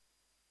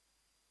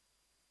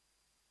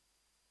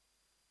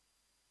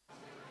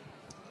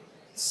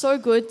So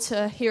good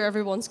to hear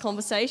everyone's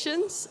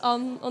conversations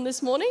on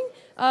this morning.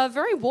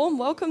 Very warm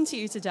welcome to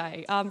you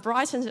today,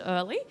 bright and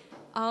early.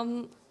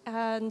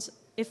 And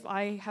if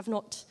I have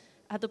not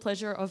had the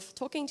pleasure of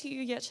talking to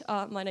you yet,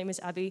 my name is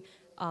Abby,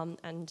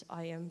 and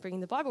I am bringing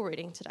the Bible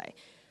reading today.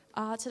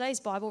 Today's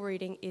Bible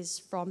reading is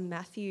from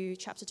Matthew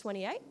chapter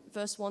 28,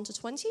 verse 1 to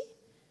 20.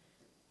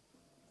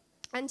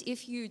 And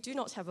if you do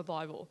not have a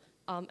Bible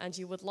and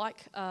you would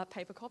like a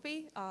paper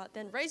copy,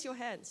 then raise your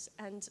hands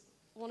and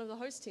one of the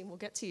host team will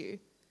get to you.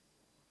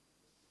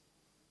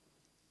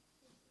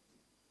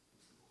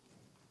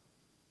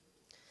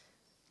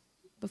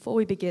 Before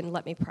we begin,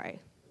 let me pray.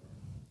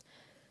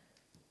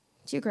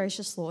 Dear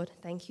gracious Lord,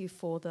 thank you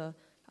for the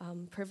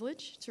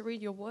privilege to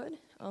read your word,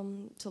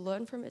 to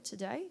learn from it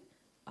today.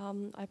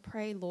 I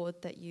pray, Lord,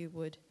 that you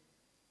would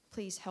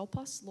please help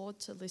us, Lord,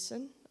 to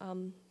listen,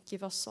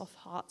 give us soft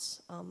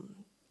hearts,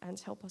 and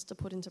help us to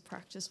put into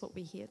practice what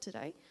we hear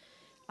today.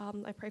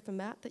 I pray for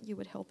Matt that you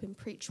would help him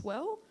preach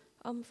well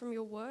from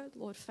your word,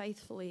 Lord,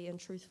 faithfully and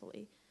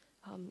truthfully.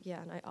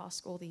 And I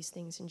ask all these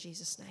things in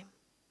Jesus' name.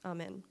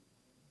 Amen.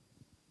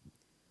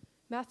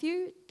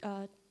 Matthew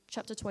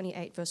chapter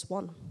 28, verse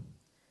 1.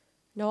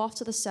 Now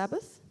after the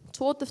Sabbath,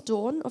 toward the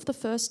dawn of the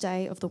first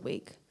day of the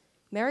week,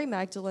 Mary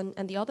Magdalene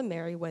and the other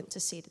Mary went to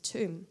see the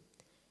tomb.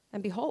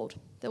 And behold,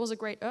 there was a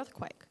great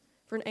earthquake,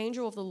 for an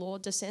angel of the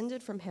Lord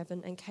descended from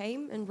heaven and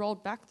came and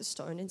rolled back the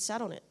stone and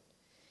sat on it.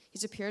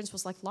 His appearance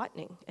was like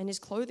lightning, and his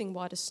clothing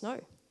white as snow.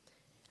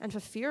 And for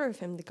fear of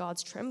him, the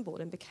guards trembled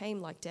and became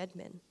like dead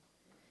men.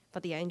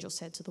 But the angel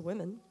said to the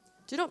women,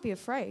 "Do not be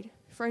afraid,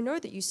 for I know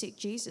that you seek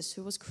Jesus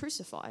who was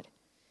crucified.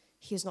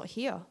 He is not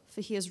here,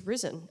 for he is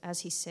risen, as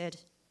he said.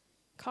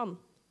 Come,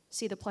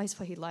 see the place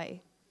where he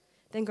lay.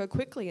 Then go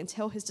quickly and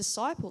tell his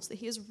disciples that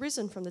he is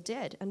risen from the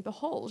dead, and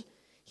behold,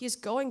 he is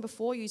going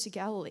before you to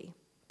Galilee.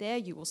 There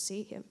you will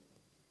see him.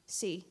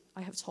 See,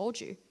 I have told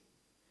you."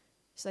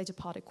 So they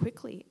departed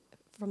quickly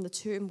from the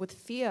tomb with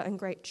fear and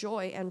great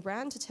joy and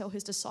ran to tell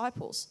his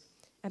disciples.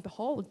 And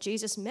behold,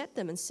 Jesus met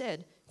them and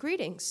said,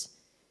 "Greetings."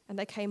 And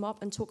they came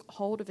up and took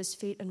hold of his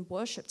feet and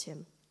worshipped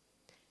him.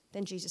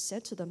 Then Jesus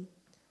said to them,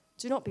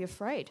 "Do not be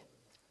afraid.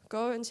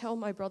 Go and tell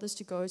my brothers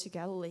to go to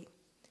Galilee,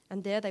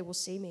 and there they will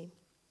see me."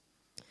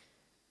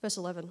 Verse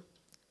 11.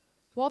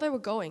 While they were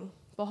going,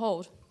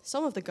 behold,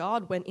 some of the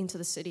guard went into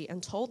the city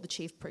and told the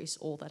chief priests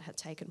all that had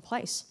taken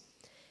place.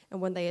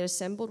 And when they had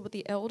assembled with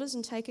the elders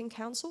and taken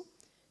counsel,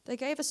 they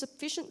gave a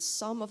sufficient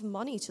sum of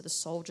money to the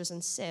soldiers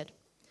and said,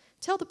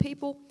 "Tell the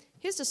people,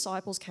 his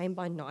disciples came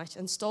by night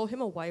and stole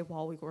him away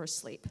while we were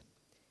asleep.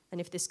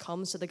 And if this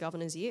comes to the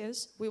governor's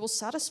ears, we will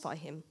satisfy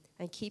him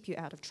and keep you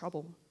out of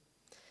trouble."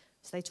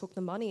 So they took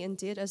the money and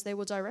did as they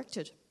were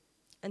directed.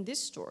 And this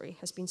story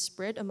has been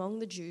spread among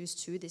the Jews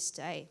to this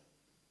day.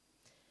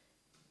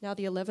 Now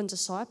the 11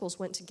 disciples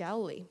went to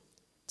Galilee,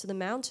 to the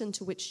mountain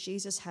to which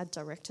Jesus had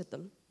directed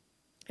them.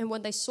 And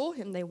when they saw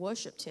him, they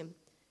worshipped him,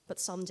 but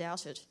some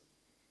doubted.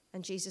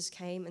 And Jesus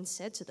came and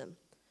said to them,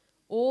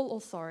 "All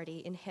authority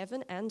in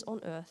heaven and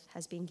on earth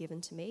has been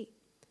given to me.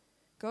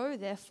 Go,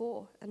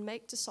 therefore, and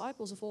make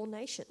disciples of all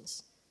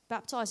nations,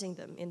 baptizing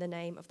them in the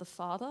name of the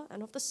Father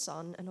and of the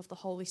Son and of the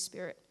Holy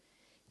Spirit,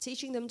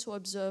 teaching them to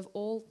observe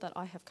all that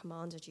I have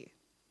commanded you.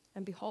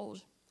 And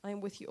behold, I am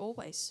with you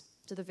always,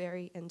 to the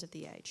very end of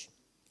the age."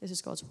 This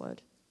is God's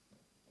word.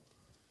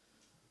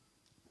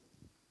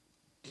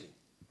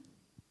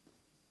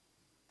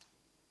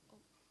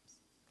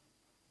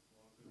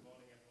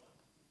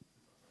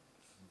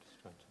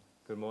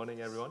 Good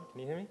morning, everyone. Can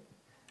you hear me?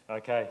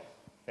 Okay,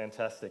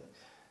 fantastic.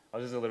 I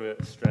was just a little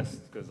bit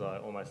stressed because I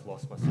almost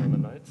lost my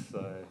sermon notes.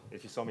 So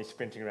if you saw me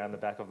sprinting around the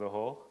back of the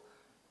hall,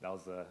 that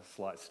was a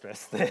slight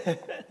stress there.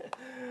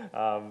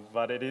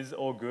 But it is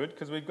all good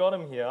because we've got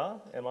him here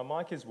and my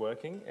mic is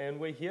working. And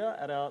we're here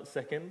at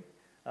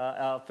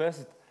our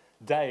first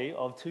day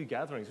of 2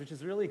 gatherings, which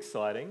is really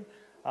exciting.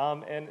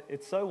 And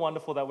it's so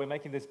wonderful that we're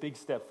making this big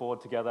step forward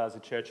together as a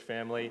church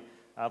family.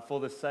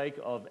 For the sake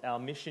of our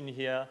mission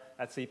here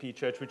at CP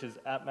Church, which is,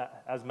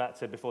 as Matt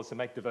said before, to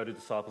make devoted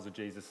disciples of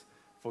Jesus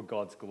for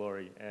God's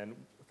glory. And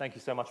thank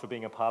you so much for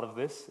being a part of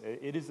this.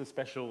 It is a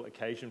special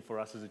occasion for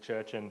us as a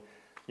church, and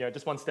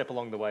just one step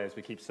along the way as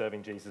we keep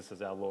serving Jesus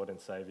as our Lord and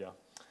Saviour.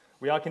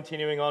 We are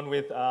continuing on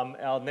with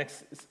our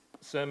next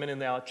sermon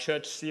in our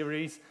church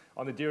series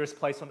on the dearest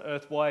place on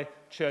earth, why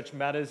church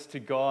matters to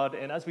God.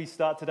 And as we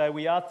start today,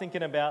 we are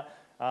thinking about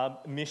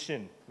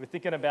mission. We're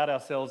thinking about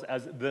ourselves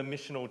as the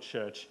missional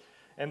church.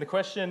 And the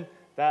question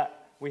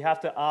that we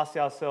have to ask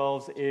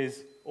ourselves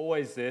is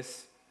always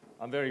this,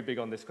 I'm very big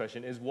on this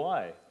question, is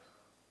why?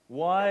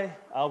 Why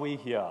are we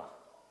here?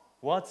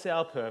 What's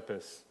our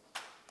purpose?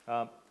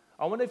 I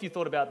wonder if you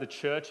thought about the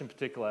church in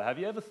particular. Have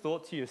you ever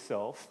thought to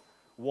yourself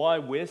why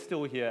we're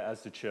still here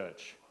as the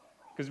church?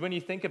 Because when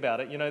you think about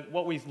it,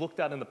 what we've looked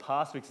at in the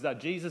past weeks is that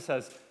Jesus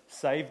has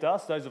saved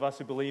us, those of us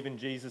who believe in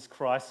Jesus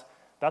Christ.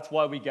 That's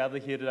why we gather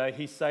here today.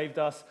 He saved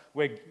us.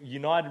 We're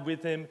united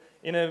with him.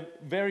 In a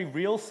very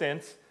real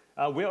sense,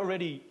 we're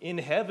already in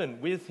heaven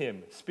with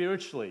him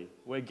spiritually.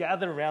 We're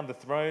gathered around the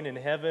throne in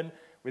heaven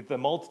with the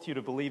multitude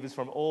of believers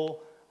from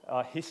all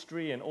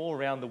history and all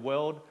around the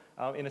world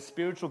in a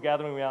spiritual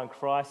gathering around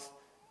Christ,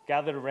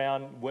 gathered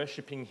around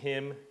worshiping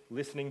Him,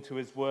 listening to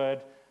His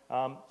word.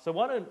 So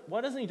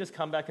why doesn't He just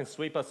come back and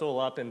sweep us all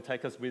up and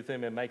take us with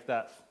Him and make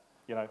that,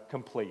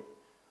 complete?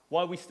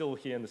 Why are we still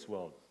here in this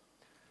world?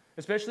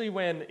 Especially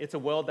when it's a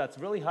world that's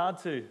really hard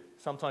to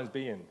sometimes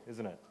be in,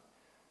 isn't it?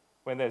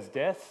 When there's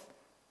death,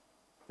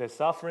 there's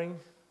suffering,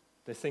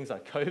 there's things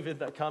like COVID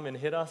that come and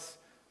hit us,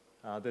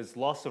 there's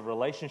loss of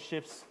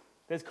relationships,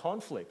 there's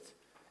conflict.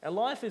 And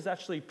life is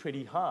actually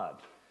pretty hard.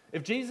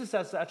 If Jesus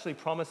has actually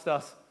promised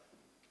us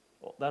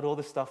that all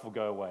this stuff will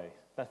go away,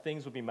 that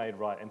things will be made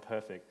right and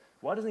perfect,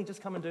 why doesn't He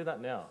just come and do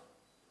that now?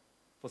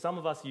 For some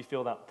of us, you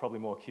feel that probably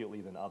more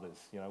acutely than others.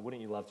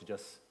 Wouldn't you love to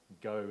just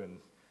go and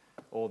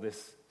all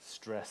this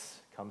stress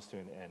comes to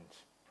an end?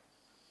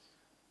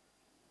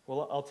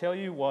 Well, I'll tell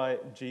you why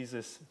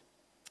Jesus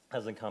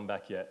hasn't come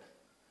back yet.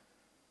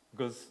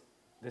 Because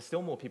there's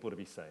still more people to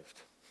be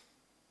saved.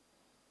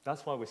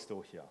 That's why we're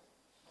still here.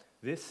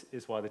 This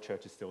is why the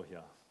church is still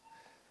here.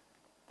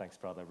 Thanks,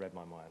 brother. Read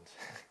my mind.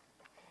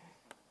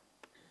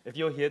 If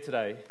you're here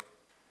today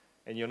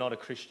and you're not a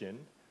Christian,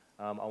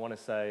 I want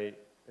to say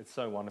it's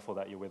so wonderful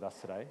that you're with us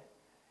today.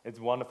 It's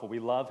wonderful. We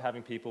love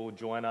having people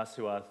join us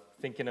who are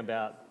thinking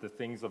about the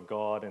things of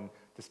God and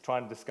just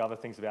trying to discover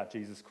things about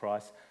Jesus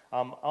Christ.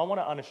 I want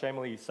to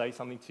unashamedly say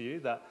something to you,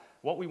 that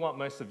what we want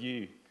most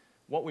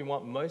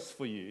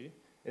for you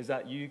is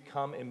that you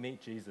come and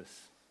meet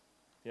Jesus.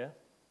 Yeah?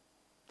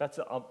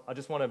 I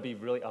just want to be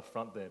really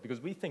upfront there,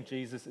 because we think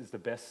Jesus is the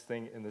best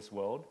thing in this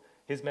world.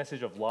 His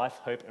message of life,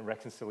 hope, and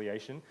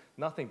reconciliation,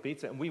 nothing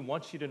beats it, and we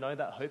want you to know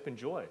that hope and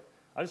joy.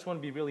 I just want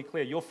to be really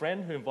clear. Your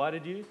friend who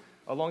invited you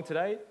along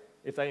today,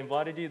 if they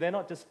invited you, they're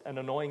not just an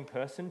annoying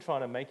person trying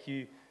to make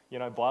you,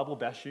 Bible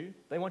bash you.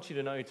 They want you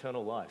to know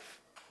eternal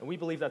life. And we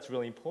believe that's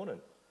really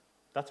important.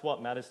 That's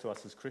what matters to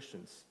us as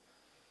Christians.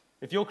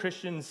 If you're a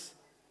Christian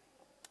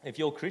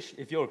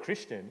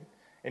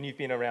and you've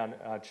been around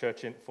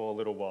church for a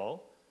little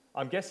while,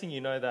 I'm guessing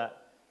you know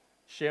that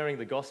sharing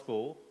the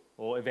gospel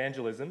or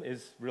evangelism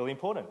is really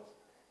important.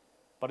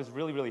 But it's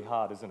really, really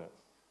hard, isn't it?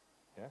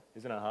 Yeah?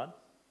 Isn't it hard?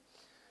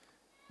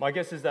 My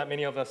guess is that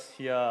many of us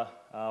here,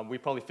 we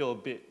probably feel a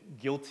bit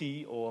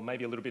guilty or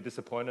maybe a little bit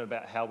disappointed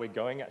about how we're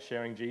going at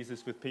sharing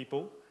Jesus with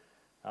people.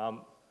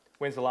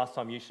 When's the last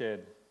time you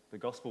shared the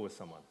gospel with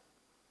someone?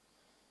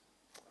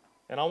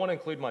 And I want to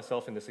include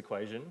myself in this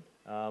equation.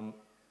 I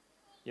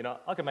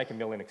can make a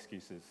million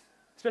excuses,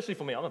 especially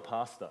for me. I'm a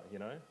pastor,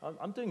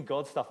 I'm doing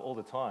God stuff all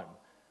the time.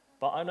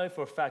 But I know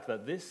for a fact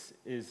that this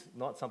is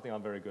not something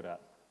I'm very good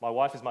at. My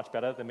wife is much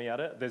better than me at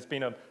it. There's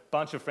been a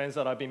bunch of friends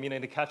that I've been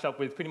meaning to catch up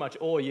with pretty much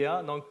all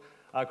year,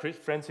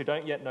 friends who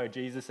don't yet know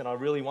Jesus, and I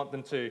really want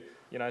them to,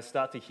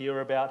 start to hear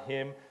about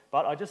Him.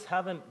 But I just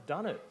haven't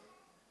done it.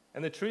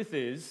 And the truth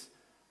is,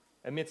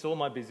 amidst all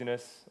my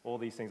busyness, all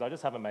these things, I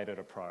just haven't made it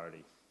a priority.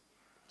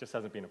 It just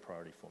hasn't been a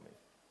priority for me.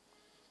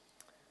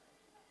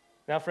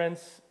 Now,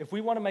 friends, if we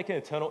want to make an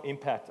eternal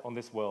impact on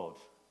this world,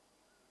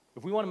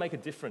 if we want to make a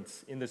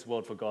difference in this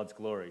world for God's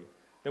glory,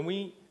 then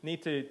we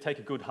need to take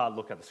a good hard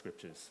look at the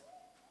Scriptures.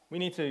 We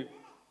need to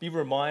be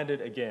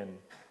reminded again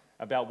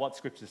about what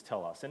Scriptures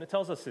tell us. And it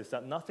tells us this,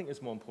 that nothing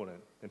is more important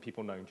than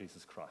people knowing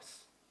Jesus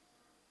Christ.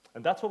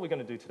 And that's what we're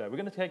going to do today. We're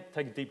going to take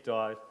a deep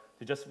dive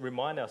to just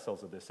remind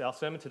ourselves of this. Our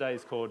sermon today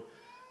is called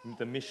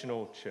the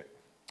Missional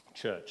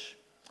Church.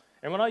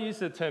 And when I use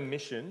the term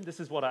mission, this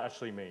is what I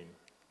actually mean.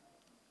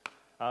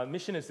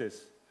 Mission is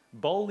this: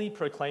 boldly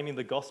proclaiming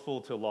the gospel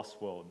to a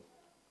lost world.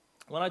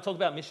 When I talk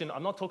about mission,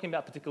 I'm not talking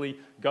about particularly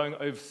going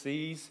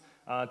overseas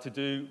to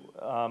do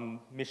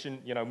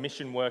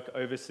mission work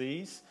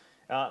overseas.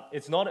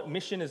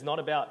 Mission is not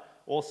about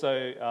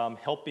also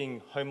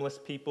helping homeless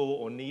people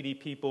or needy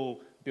people,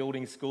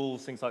 building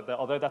schools, things like that.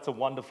 Although that's a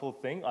wonderful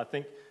thing, I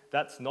think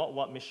that's not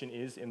what mission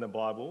is in the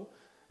Bible.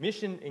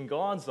 Mission in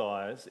God's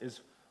eyes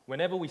is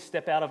whenever we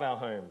step out of our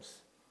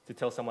homes to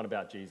tell someone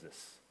about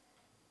Jesus.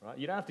 Right?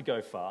 You don't have to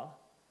go far.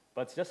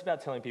 But it's just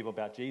about telling people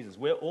about Jesus.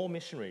 We're all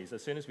missionaries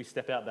as soon as we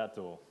step out that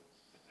door.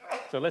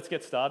 So let's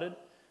get started.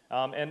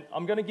 And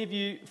I'm going to give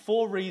you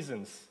 4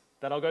 reasons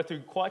that I'll go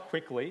through quite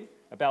quickly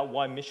about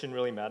why mission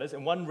really matters,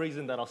 and one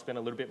reason that I'll spend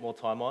a little bit more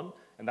time on,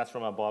 and that's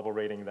from our Bible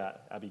reading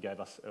that Abby gave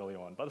us earlier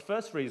on. But the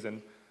first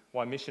reason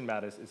why mission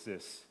matters is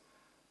this: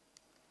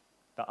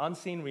 the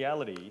unseen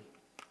reality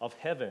of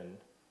heaven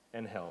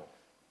and hell.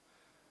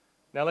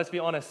 Now, let's be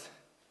honest,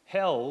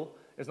 hell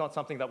is not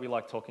something that we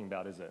like talking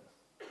about, is it?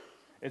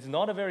 It's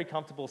not a very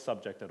comfortable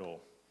subject at all.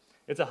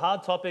 It's a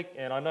hard topic,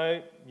 and I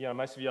know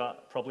most of you are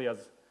probably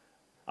as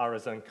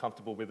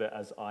uncomfortable with it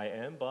as I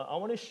am, but I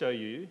want to show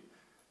you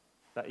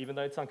that even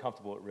though it's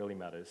uncomfortable, it really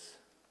matters.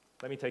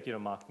 Let me take you to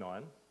Mark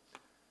 9.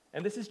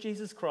 And this is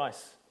Jesus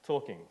Christ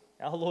talking,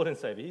 our Lord and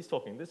Savior. He's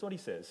talking. This is what He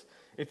says: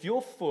 if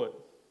your foot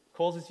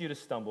causes you to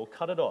stumble,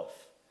 cut it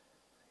off.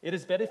 It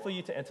is better for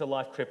you to enter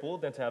life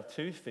crippled than to have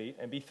 2 feet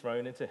and be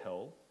thrown into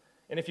hell.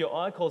 And if your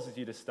eye causes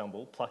you to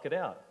stumble, pluck it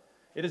out.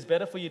 It is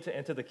better for you to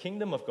enter the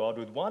kingdom of God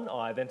with 1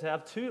 eye than to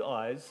have 2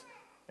 eyes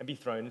and be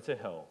thrown into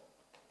hell.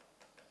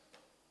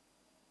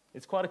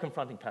 It's quite a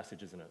confronting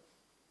passage, isn't it?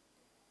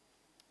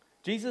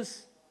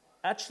 Jesus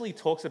actually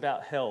talks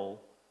about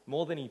hell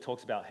more than he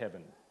talks about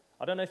heaven.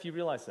 I don't know if you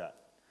realize that.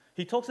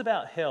 He talks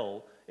about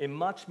hell in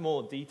much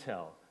more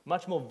detail,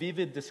 much more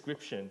vivid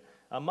description,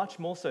 much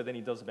more so than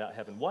he does about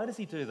heaven. Why does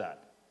he do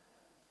that?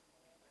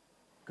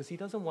 Because he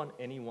doesn't want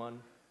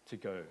anyone to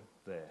go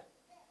there.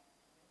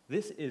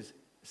 This is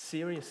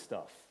serious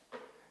stuff.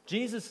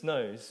 Jesus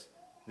knows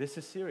this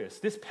is serious.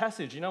 This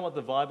passage, you know what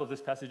the vibe of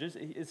this passage is?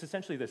 It's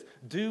essentially this: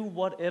 do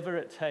whatever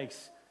it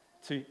takes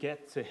to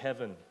get to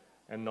heaven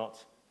and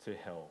not to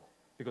hell,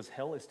 because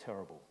hell is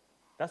terrible.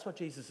 That's what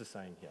Jesus is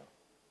saying here.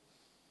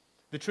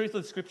 The truth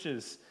of the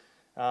scriptures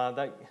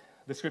that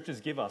the scriptures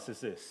give us is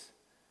this: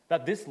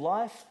 that this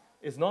life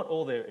is not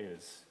all there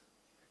is.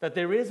 That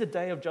there is a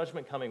day of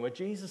judgment coming where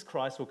Jesus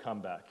Christ will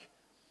come back.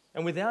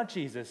 And without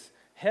Jesus,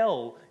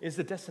 hell is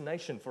the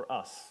destination for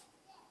us.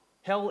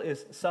 Hell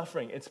is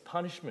suffering, it's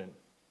punishment.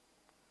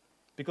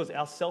 Because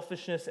our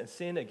selfishness and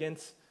sin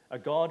against a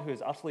God who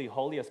is utterly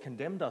holy has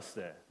condemned us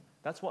there.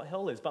 That's what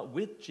hell is. But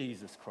with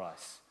Jesus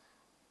Christ,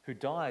 who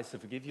dies to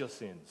forgive your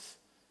sins,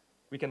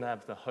 we can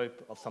have the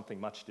hope of something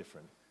much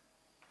different.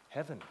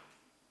 Heaven.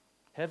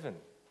 Heaven.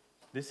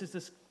 This is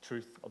the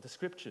truth of the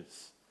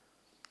scriptures.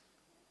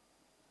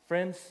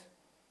 Friends,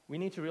 we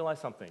need to realize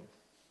something.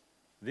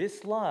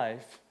 This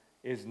life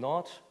is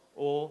not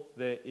all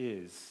there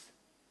is.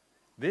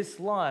 This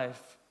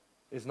life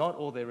is not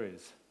all there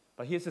is.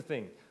 But here's the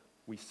thing.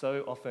 We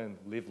so often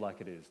live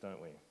like it is,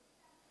 don't we?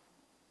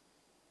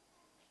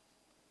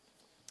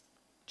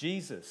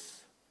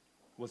 Jesus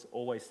was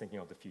always thinking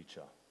of the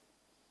future.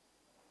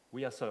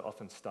 We are so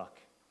often stuck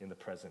in the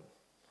present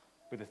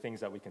with the things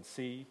that we can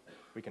see,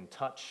 we can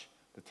touch,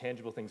 the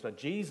tangible things. But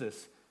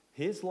Jesus,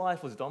 his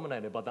life was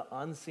dominated by the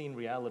unseen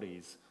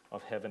realities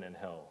of heaven and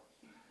hell.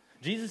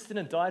 Jesus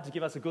didn't die to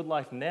give us a good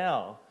life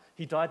now.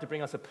 He died to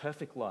bring us a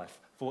perfect life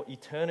for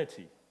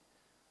eternity.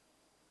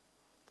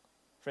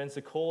 Friends,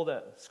 the call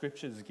that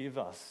scriptures give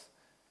us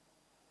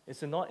is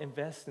to not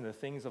invest in the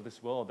things of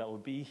this world that will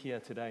be here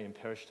today and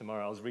perish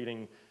tomorrow. I was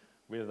reading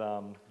with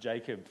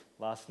Jacob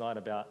last night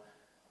about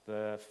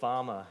the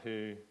farmer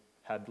who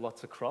had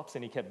lots of crops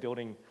and he kept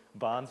building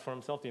barns for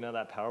himself. Do you know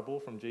that parable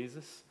from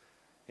Jesus?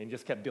 And he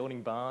just kept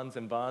building barns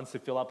and barns to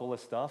fill up all the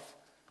stuff.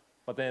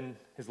 But then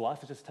his life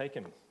was just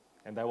taken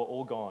and they were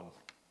all gone.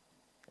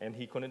 And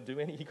he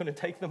couldn't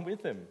take them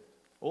with him.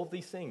 All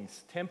these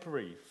things,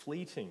 temporary,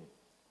 fleeting.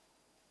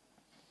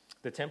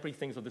 The temporary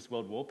things of this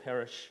world will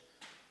perish.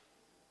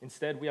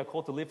 Instead, we are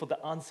called to live for the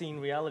unseen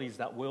realities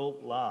that will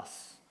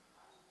last.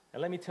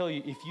 And let me tell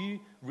you, if you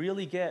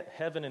really get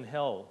heaven and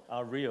hell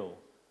are real,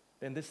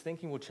 then this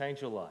thinking will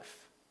change your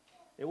life.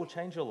 It will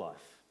change your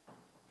life.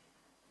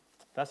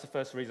 That's the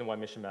first reason why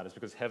mission matters,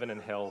 because heaven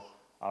and hell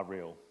are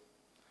real.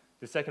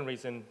 The second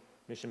reason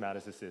mission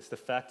matters is this: the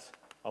fact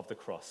of the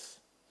cross.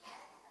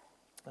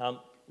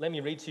 Let me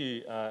read to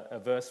you a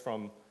verse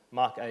from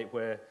Mark 8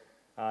 where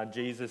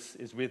Jesus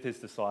is with his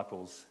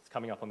disciples. It's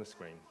coming up on the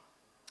screen.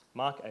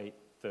 Mark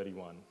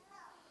 8:31.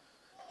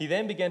 He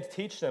then began to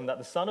teach them that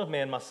the Son of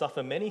Man must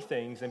suffer many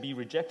things and be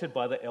rejected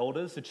by the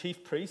elders, the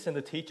chief priests, and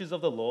the teachers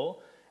of the law,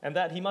 and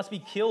that he must be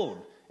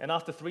killed and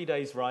after 3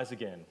 days rise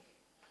again.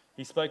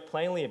 He spoke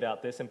plainly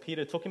about this, and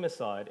Peter took him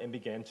aside and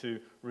began to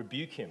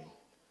rebuke him.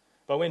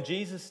 But when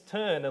Jesus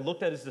turned and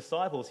looked at his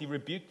disciples, he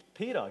rebuked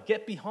Peter.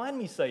 "Get behind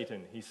me,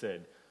 Satan," he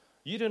said.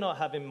 "You do not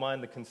have in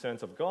mind the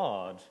concerns of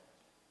God,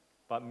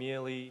 but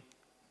merely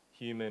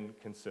human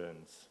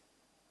concerns."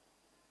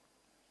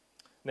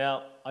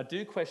 Now, I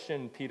do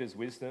question Peter's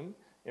wisdom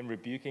in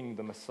rebuking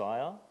the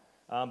Messiah,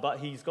 but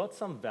he's got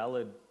some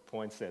valid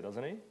points there,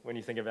 doesn't he, when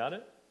you think about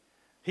it?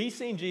 He's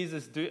seen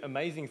Jesus do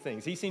amazing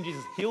things. He's seen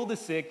Jesus heal the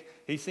sick.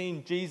 He's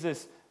seen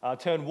Jesus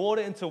turn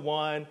water into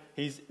wine.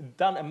 He's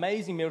done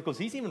amazing miracles.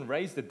 He's even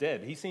raised the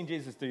dead. He's seen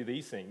Jesus do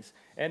these things.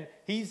 And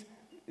he's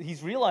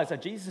realized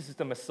that Jesus is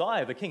the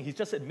Messiah, the King. He's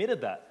just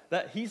admitted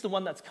that he's the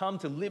one that's come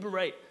to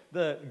liberate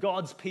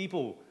God's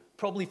people,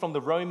 probably from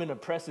the Roman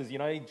oppressors.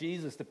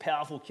 Jesus, the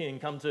powerful King,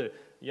 come to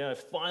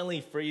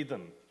finally free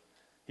them.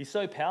 He's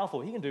so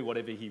powerful, he can do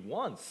whatever he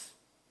wants.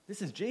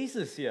 This is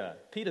Jesus here.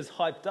 Peter's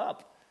hyped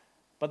up.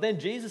 But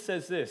then Jesus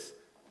says this: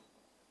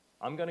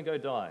 "I'm going to go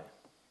die."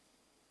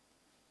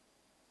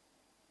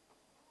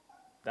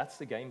 That's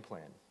the game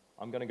plan.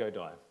 I'm going to go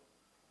die.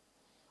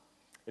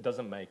 It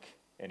doesn't make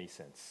any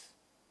sense.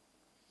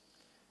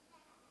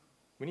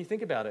 When you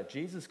think about it,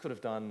 Jesus could have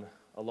done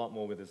a lot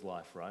more with his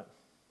life, right?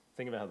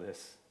 Think about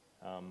this.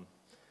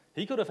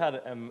 He could have had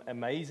an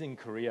amazing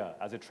career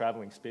as a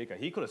traveling speaker.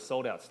 He could have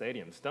sold out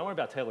stadiums. Don't worry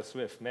about Taylor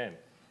Swift, man.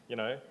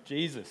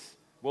 Jesus,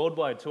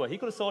 worldwide tour. He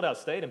could have sold out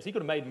stadiums. He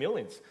could have made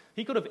millions.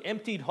 He could have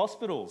emptied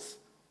hospitals,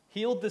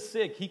 healed the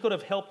sick. He could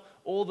have helped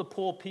all the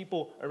poor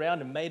people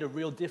around and made a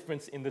real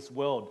difference in this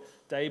world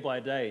day by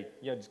day,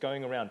 just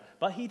going around.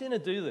 But he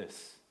didn't do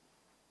this.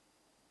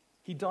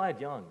 He died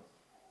young.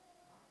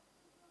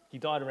 He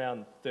died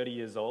around 30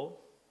 years old,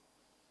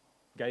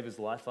 gave his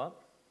life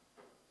up,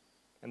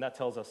 and that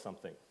tells us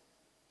something.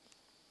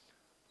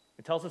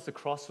 It tells us the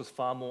cross was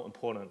far more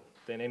important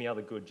than any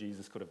other good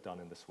Jesus could have done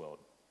in this world.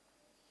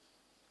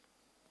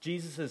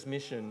 Jesus'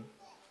 mission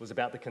was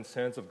about the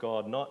concerns of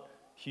God, not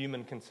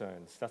human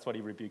concerns. That's what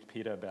he rebuked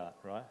Peter about,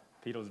 right?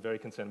 Peter was very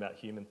concerned about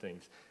human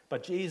things.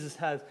 But Jesus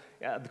has,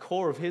 at the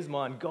core of his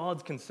mind,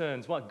 God's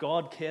concerns, what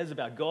God cares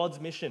about, God's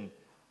mission.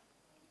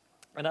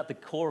 And at the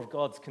core of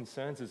God's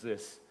concerns is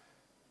this,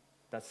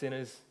 that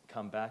sinners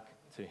come back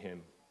to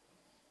him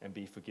and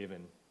be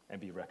forgiven and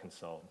be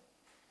reconciled.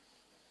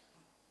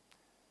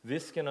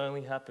 This can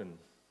only happen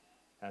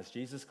as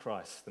Jesus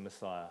Christ, the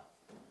Messiah,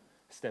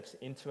 steps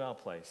into our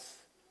place,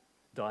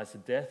 dies the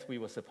death we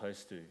were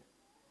supposed to,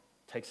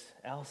 takes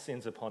our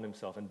sins upon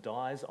himself and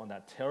dies on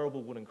that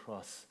terrible wooden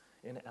cross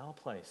in our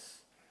place.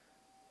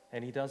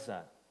 And he does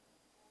that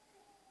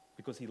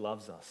because he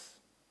loves us.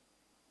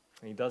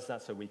 And he does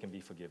that so we can be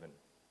forgiven.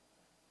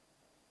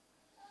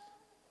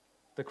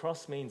 The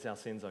cross means our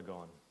sins are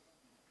gone.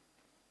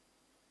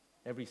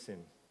 Every sin.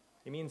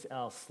 It means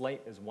our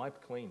slate is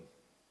wiped clean.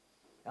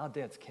 Our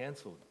debt's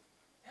cancelled.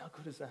 How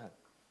good is that?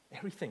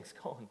 Everything's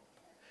gone.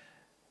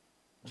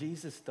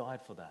 Jesus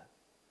died for that.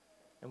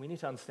 And we need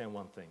to understand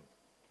one thing.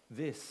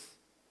 This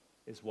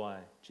is why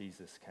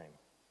Jesus came.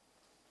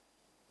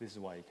 This is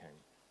why he came.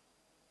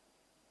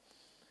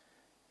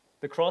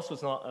 The cross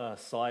was not a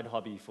side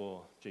hobby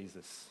for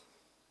Jesus.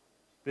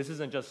 This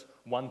isn't just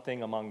one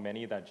thing among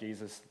many that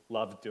Jesus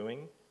loved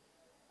doing.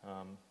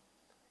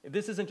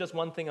 This isn't just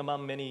one thing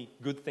among many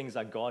good things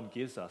that God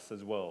gives us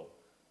as well.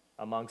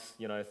 Amongst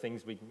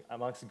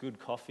amongst good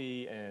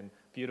coffee and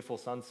beautiful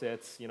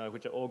sunsets,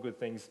 which are all good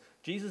things.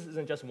 Jesus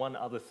isn't just one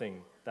other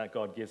thing that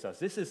God gives us.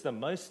 This is the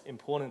most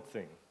important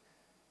thing.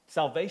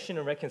 Salvation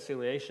and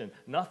reconciliation,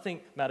 nothing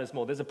matters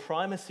more. There's a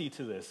primacy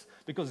to this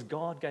because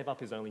God gave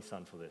up his only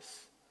son for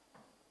this.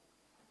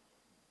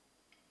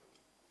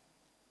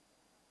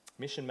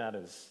 Mission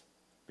matters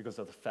because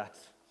of the fact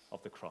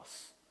of the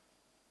cross.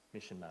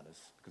 Mission matters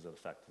because of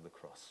the fact of the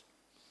cross.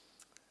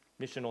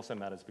 Mission also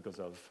matters because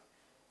of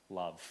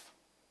love.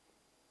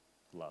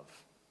 Love.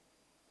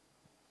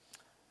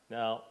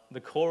 Now,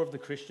 the core of the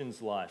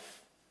Christian's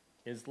life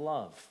is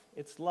love.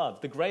 It's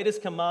love. The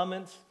greatest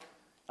commandments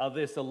are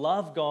this: to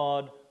love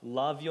God,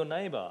 love your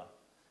neighbor.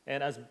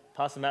 And as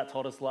Pastor Matt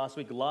told us last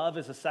week, love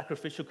is a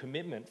sacrificial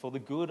commitment for the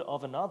good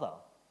of another,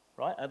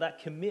 right? That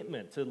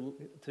commitment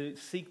to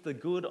seek the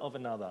good of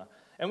another.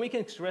 And we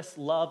can express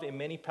love in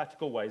many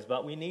practical ways,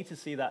 but we need to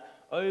see that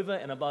over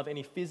and above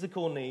any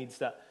physical needs,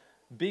 that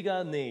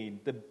bigger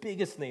need, the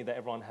biggest need that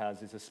everyone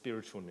has is a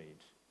spiritual need.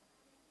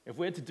 If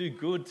we're to do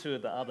good to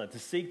the other, to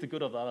seek the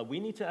good of the other, we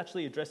need to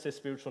actually address their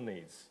spiritual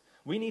needs.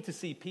 We need to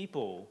see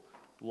people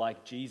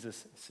like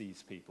Jesus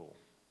sees people.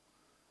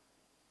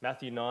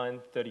 Matthew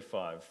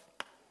 9:35.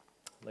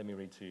 Let me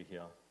read to you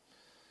here.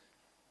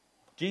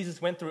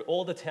 Jesus went through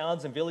all the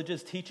towns and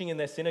villages, teaching in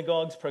their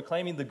synagogues,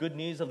 proclaiming the good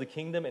news of the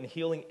kingdom and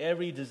healing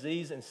every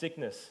disease and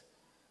sickness.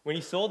 When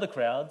he saw the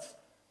crowds,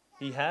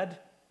 he had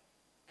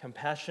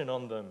compassion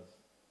on them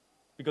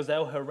because they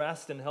were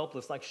harassed and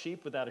helpless like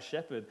sheep without a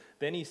shepherd.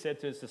 Then he said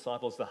to his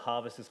disciples, "The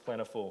harvest is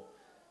plentiful,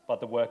 but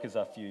the workers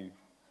are few.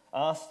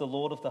 Ask the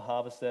Lord of the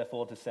harvest,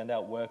 therefore, to send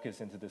out workers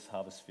into this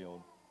harvest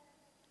field."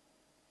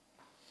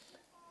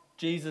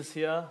 Jesus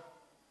here,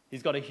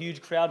 he's got a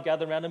huge crowd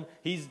gathered around him.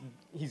 He's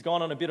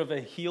gone on a bit of a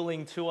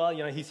healing tour.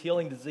 He's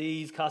healing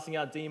disease, casting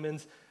out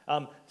demons,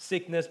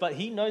 sickness, but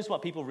he knows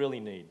what people really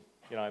need,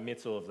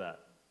 amidst all of that.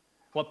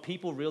 What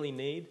people really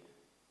need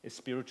is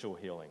spiritual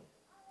healing.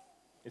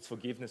 It's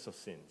forgiveness of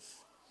sins.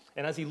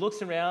 And as he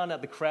looks around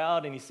at the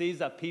crowd and he sees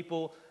that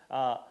people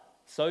are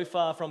so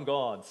far from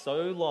God,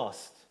 so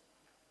lost,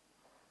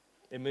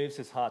 it moves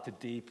his heart to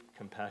deep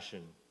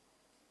compassion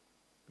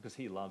because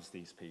he loves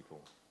these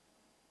people.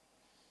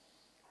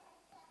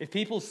 If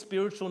people's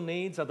spiritual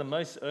needs are the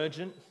most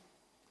urgent,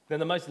 then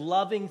the most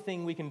loving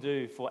thing we can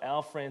do for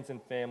our friends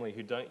and family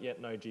who don't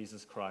yet know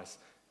Jesus Christ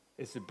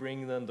is to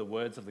bring them the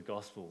words of the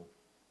gospel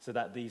so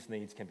that these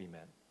needs can be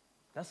met.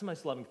 That's the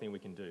most loving thing we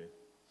can do.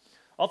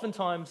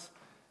 Oftentimes,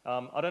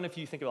 I don't know if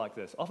you think of it like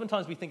this.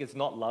 Oftentimes we think it's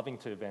not loving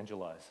to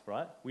evangelize,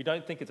 right? We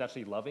don't think it's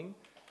actually loving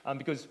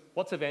because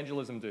what's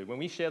evangelism do? When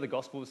we share the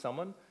gospel with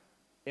someone,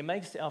 it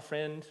makes our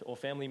friend or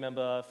family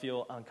member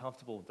feel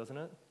uncomfortable, doesn't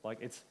it? Like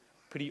it's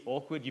pretty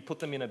awkward. You put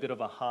them in a bit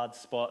of a hard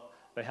spot.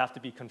 They have to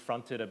be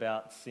confronted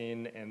about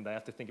sin and they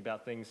have to think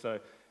about things.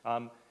 So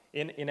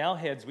in our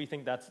heads, we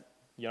think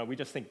we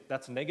just think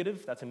that's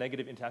negative. That's a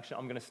negative interaction.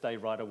 I'm going to stay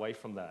right away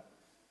from that.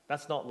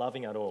 That's not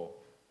loving at all.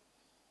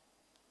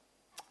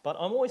 But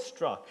I'm always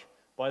struck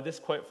by this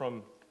quote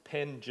from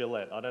Penn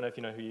Jillette. I don't know if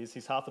you know who he is.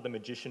 He's half of the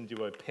magician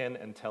duo Penn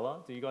and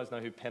Teller. Do you guys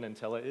know who Penn and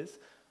Teller is?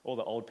 All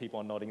the old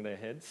people are nodding their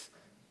heads,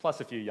 plus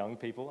a few young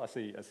people. I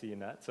see you in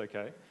that. It's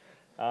okay.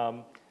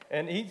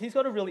 And he's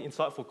got a really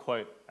insightful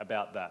quote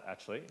about that,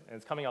 actually, and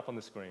it's coming up on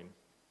the screen.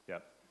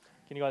 Yep.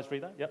 Can you guys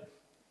read that? Yep.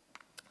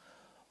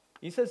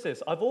 He says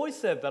this: "I've always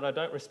said that I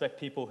don't respect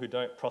people who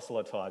don't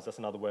proselytize." That's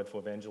another word for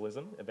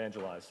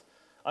evangelize.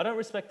 "I don't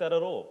respect that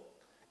at all.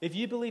 If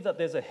you believe that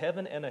there's a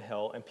heaven and a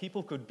hell and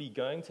people could be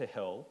going to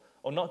hell,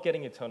 or not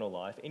getting eternal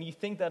life, and you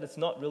think that it's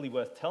not really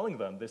worth telling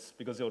them this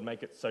because it would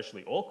make it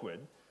socially awkward,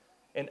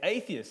 and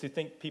atheists who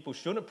think people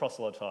shouldn't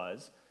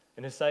proselytize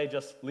and who say,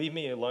 just leave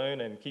me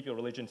alone and keep your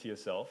religion to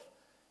yourself,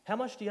 how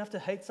much do you have to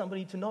hate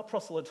somebody to not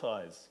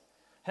proselytize?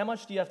 How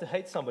much do you have to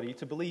hate somebody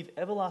to believe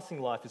everlasting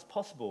life is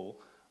possible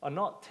or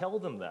not tell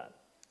them that?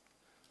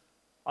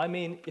 I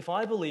mean, if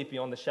I believe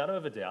beyond the shadow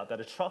of a doubt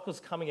that a truck was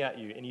coming at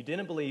you and you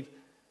didn't believe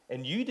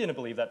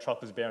that truck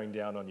was bearing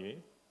down on you,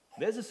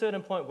 there's a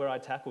certain point where I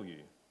tackle you.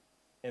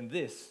 And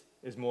this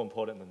is more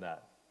important than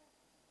that.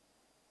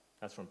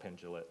 That's from Penn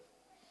Jillette.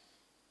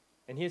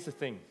 And here's the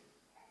thing.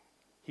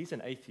 He's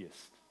an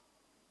atheist.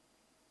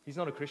 He's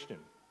not a Christian.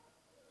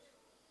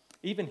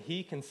 Even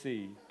he can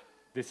see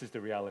this is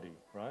the reality,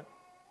 right?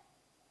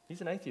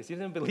 He's an atheist. He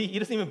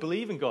doesn't even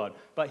believe in God.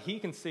 But he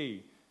can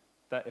see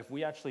that if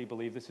we actually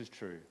believe this is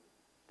true,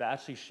 that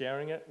actually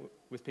sharing it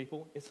with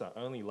people, it's the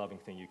only loving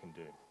thing you can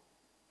do.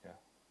 Yeah?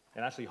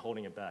 And actually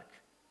holding it back,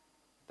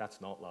 that's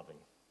not loving.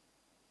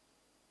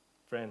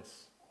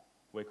 Friends,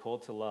 we're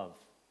called to love.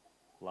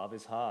 Love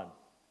is hard,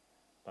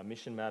 but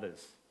mission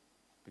matters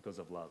because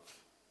of love.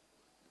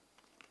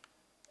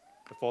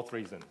 The fourth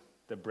reason,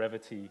 the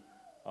brevity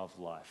of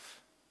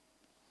life.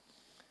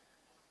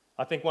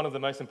 I think one of the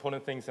most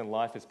important things in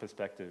life is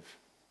perspective,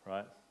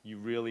 right? You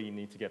really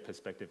need to get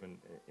perspective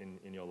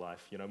in your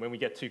life. You know, when we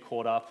get too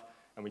caught up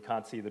and we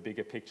can't see the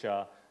bigger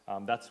picture,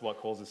 that's what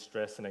causes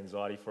stress and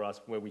anxiety for us,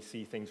 where we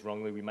see things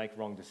wrongly, we make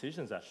wrong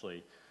decisions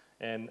actually.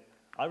 And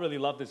I really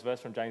love this verse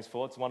from James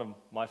 4. It's one of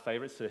my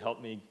favorites to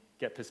help me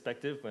get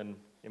perspective in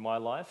my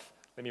life.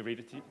 Let me read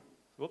it to you.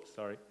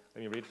 Let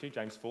me read it to you,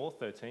 James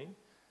 4:13.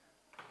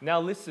 Now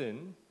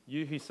listen,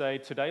 you who say,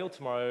 today or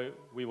tomorrow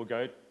we will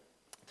go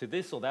to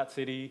this or that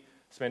city,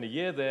 spend a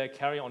year there,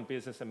 carry on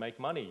business and make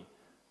money.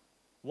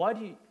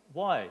 Why?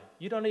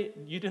 You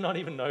do not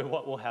even know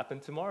what will happen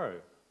tomorrow.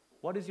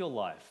 What is your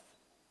life?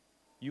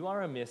 You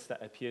are a mist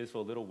that appears for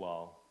a little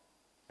while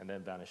and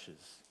then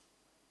vanishes.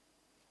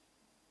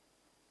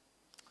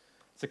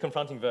 It's a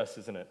confronting verse,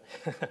 isn't it?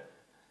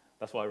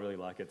 That's why I really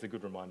like it. It's a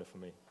good reminder for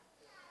me.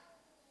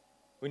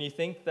 When you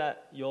think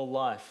that your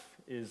life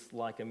is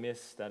like a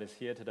mist that is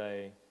here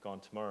today,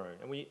 gone tomorrow,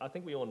 and I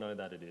think we all know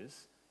that it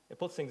is, it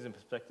puts things in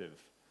perspective.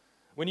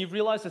 When you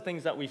realize the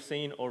things that we've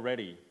seen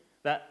already,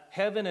 that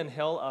heaven and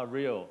hell are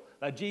real,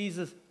 that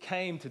Jesus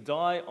came to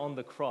die on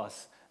the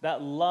cross,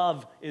 that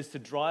love is to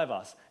drive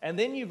us, and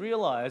then you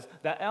realize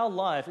that our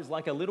life is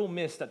like a little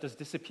mist that just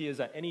disappears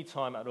at any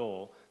time at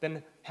all,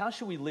 then how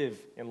should we live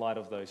in light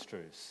of those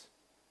truths?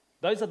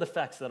 Those are the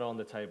facts that are on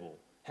the table.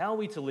 How are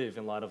we to live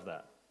in light of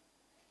that?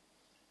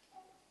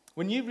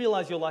 When you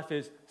realize your life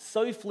is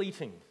so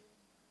fleeting,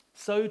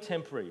 so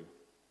temporary,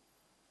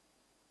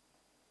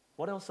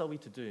 what else are we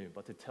to do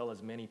but to tell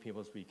as many people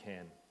as we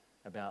can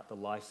about the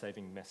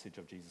life-saving message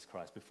of Jesus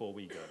Christ before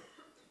we go?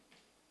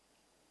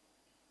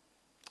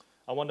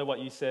 I wonder what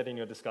you said in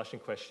your discussion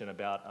question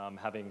about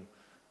having,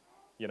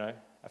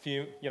 a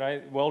few,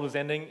 world is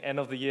ending, end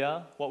of the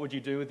year. What would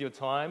you do with your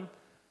time?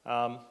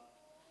 And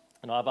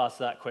I've asked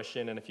that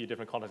question in a few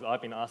different contexts.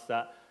 I've been asked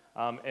that.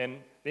 And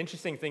the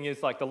interesting thing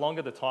is, the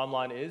longer the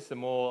timeline is, the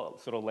more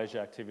sort of leisure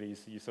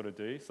activities you sort of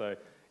do. So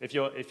if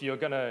you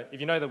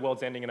know the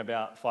world's ending in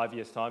about 5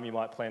 years' time, you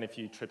might plan a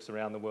few trips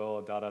around the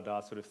world,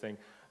 sort of thing.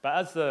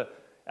 But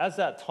as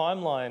that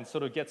timeline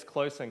sort of gets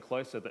closer and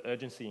closer, the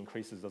urgency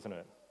increases, doesn't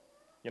it?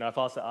 If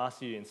I was to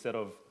ask you, instead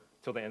of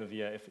till the end of the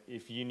year,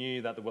 if you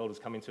knew that the world was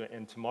coming to an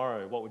end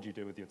tomorrow, what would you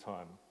do with your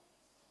time?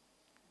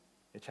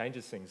 It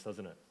changes things,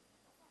 doesn't it?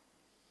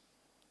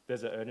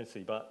 There's an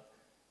urgency, but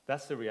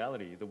that's the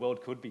reality. The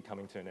world could be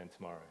coming to an end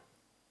tomorrow.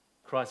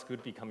 Christ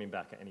could be coming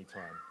back at any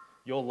time.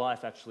 Your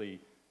life actually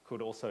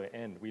could also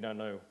end. We don't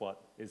know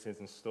what is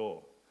in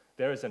store.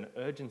 There is an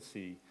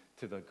urgency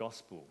to the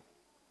gospel.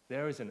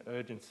 There is an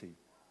urgency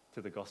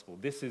to the gospel.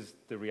 This is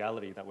the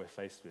reality that we're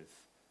faced with.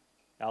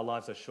 Our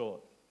lives are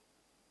short.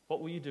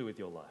 What will you do with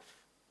your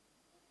life?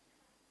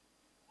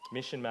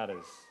 Mission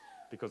matters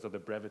because of the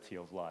brevity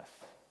of life.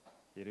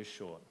 It is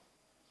short.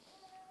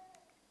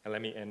 And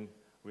let me end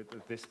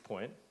with this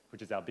point,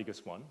 which is our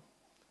biggest one,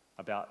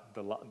 about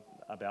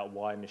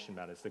why mission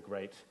matters, the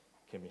Great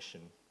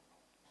Commission.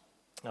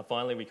 Now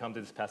finally we come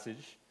to this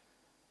passage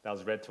that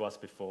was read to us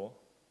before.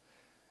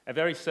 A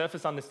very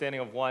surface understanding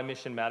of why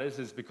mission matters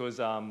is because,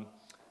 I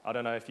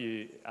don't know if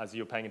you, as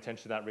you were paying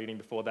attention to that reading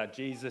before, that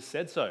Jesus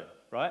said so,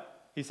 right?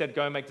 He said,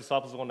 go and make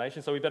disciples of all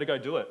nations, so we better go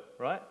do it,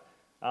 right?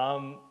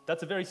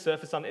 That's a very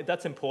surface,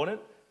 that's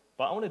important,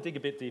 but I want to dig a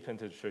bit deeper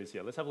into the truths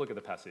here. Let's have a look at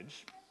the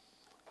passage.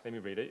 Let me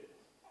read it.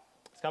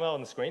 It's come out on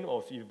the screen,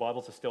 or if your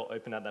Bibles are still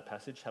open at that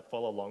passage,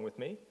 follow along with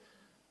me.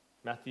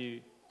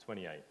 Matthew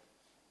 28.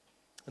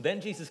 Then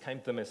Jesus came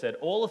to them and said,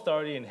 all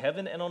authority in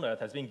heaven and on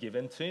earth has been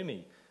given to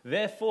me.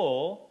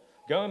 Therefore,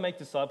 go and make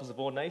disciples of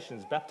all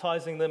nations,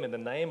 baptizing them in the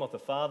name of the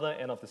Father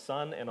and of the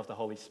Son and of the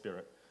Holy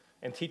Spirit,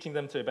 and teaching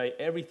them to obey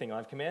everything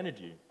I've commanded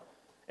you.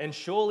 And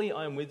surely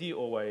I am with you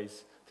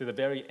always to the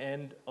very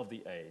end of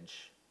the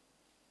age.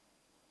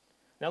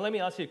 Now, let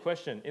me ask you a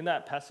question. In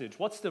that passage,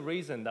 what's the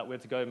reason that we're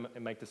to go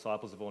and make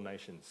disciples of all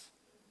nations?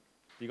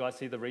 Do you guys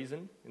see the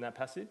reason in that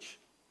passage?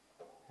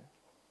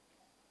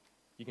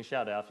 You can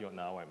shout out if you want.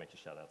 No, I won't make you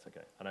shout out. It's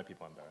okay. I know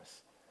people are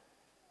embarrassed.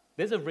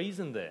 There's a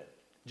reason there.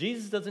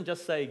 Jesus doesn't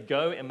just say,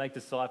 go and make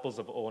disciples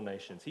of all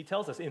nations. He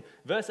tells us in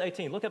verse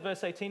 18, look at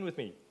verse 18 with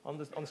me on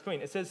the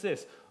screen. It says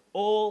this,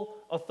 all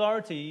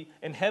authority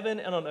in heaven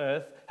and on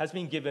earth has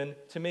been given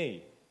to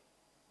me.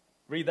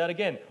 Read that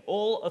again.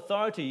 All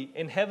authority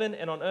in heaven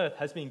and on earth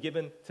has been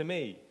given to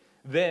me.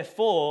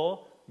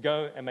 Therefore,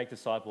 go and make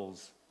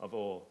disciples of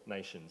all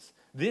nations.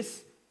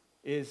 This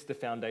is the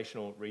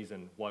foundational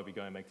reason why we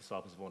go and make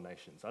disciples of all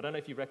nations. I don't know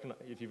if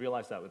you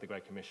realize that with the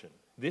Great Commission.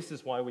 This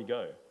is why we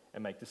go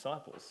and make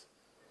disciples.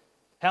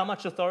 How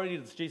much authority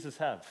does Jesus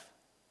have?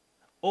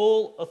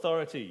 All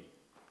authority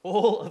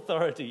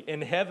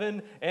in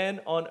heaven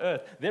and on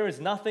earth. There is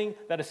nothing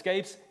that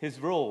escapes his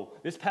rule.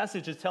 This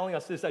passage is telling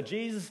us this, that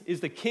Jesus is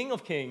the King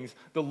of Kings,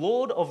 the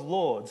Lord of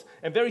Lords.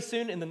 And very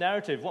soon in the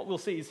narrative, what we'll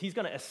see is he's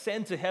going to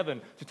ascend to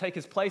heaven to take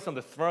his place on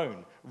the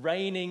throne,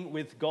 reigning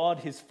with God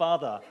his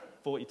Father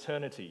for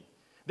eternity.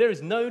 There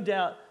is no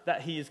doubt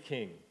that he is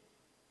king.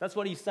 That's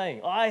what he's saying.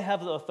 I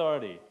have the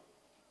authority.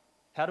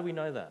 How do we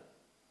know that?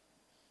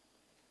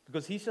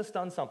 Because he's just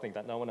done something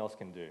that no one else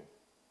can do.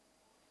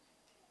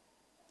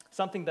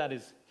 Something that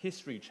is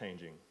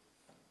history-changing.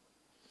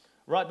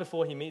 Right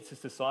before he meets his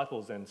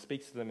disciples and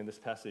speaks to them in this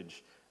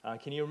passage,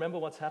 can you remember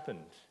what's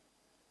happened?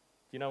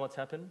 Do you know what's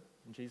happened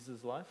in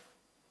Jesus' life?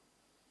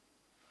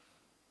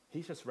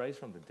 He's just raised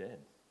from the dead.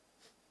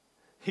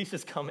 He's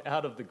just come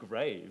out of the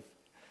grave.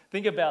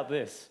 Think about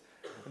this.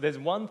 There's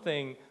one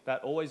thing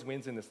that always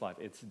wins in this life.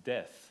 It's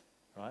death.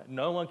 Right?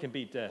 No one can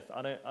beat death.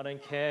 I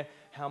don't care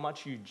how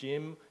much you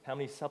gym, how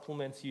many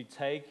supplements you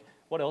take.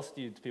 What else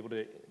do people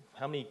do?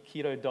 How many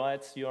keto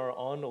diets you're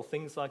on or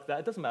things like that.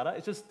 It doesn't matter.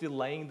 It's just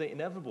delaying the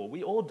inevitable.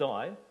 We all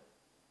die.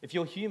 If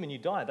you're human, you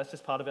die. That's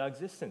just part of our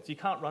existence. You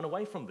can't run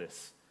away from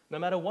this, no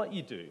matter what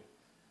you do.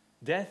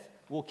 Death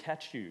will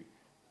catch you.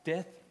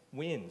 Death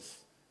wins.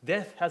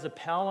 Death has a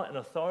power and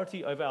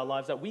authority over our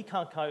lives that we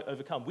can't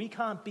overcome. We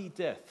can't beat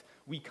death.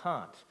 We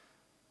can't.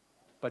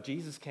 But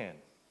Jesus can.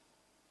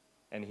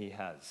 And he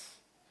has.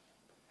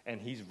 And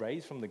he's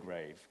raised from the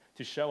grave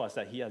to show us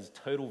that he has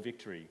total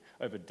victory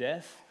over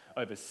death,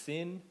 over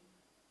sin.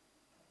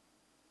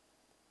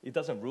 It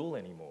doesn't rule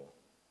anymore.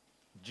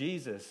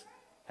 Jesus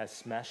has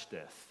smashed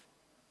death.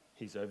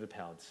 He's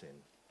overpowered sin.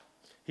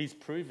 He's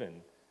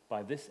proven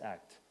by this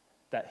act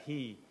that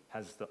he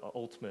has the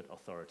ultimate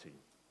authority.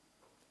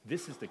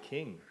 This is the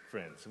king,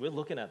 friends. We're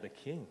looking at the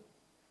king.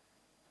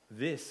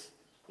 This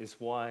is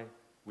why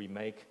we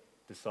make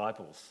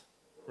disciples.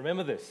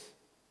 Remember this.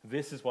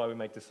 This is why we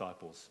make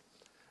disciples.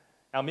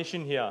 Our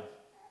mission here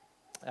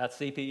at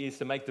CPE is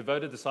to make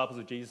devoted disciples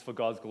of Jesus for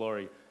God's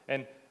glory.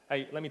 And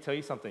hey, let me tell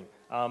you something.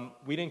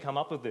 We didn't come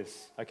up with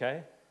this,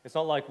 okay? It's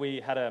not like we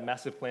had a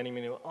massive planning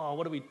meeting.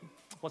 Oh,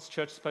 what's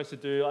church supposed to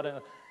do? I don't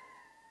know.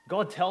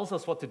 God tells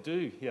us what to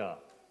do here.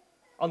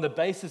 On the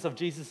basis of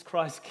Jesus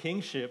Christ's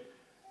kingship,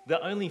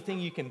 the only thing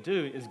you can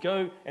do is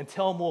go and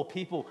tell more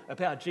people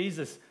about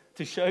Jesus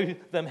to show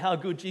them how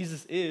good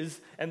Jesus is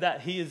and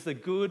that he is the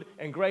good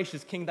and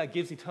gracious king that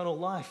gives eternal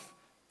life.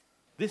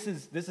 This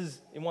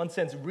is in one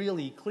sense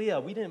really clear.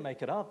 We didn't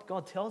make it up.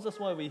 God tells us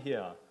why we're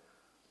here.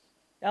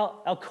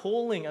 Our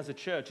calling as a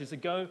church is to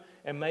go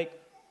and make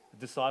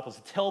disciples,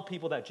 to tell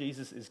people that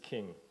Jesus is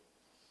king,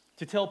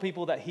 to tell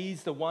people that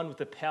he's the one with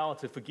the power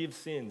to forgive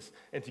sins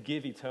and to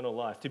give eternal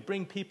life, to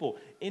bring people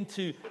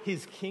into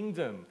his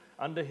kingdom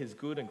under his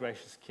good and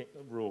gracious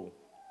rule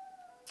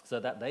so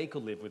that they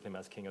could live with him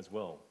as king as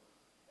well.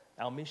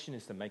 Our mission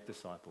is to make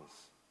disciples.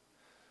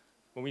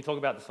 When we talk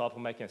about disciple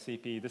making at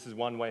CPE, this is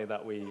one way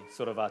that we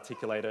sort of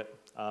articulate it.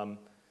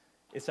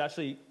 It's to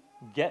actually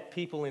get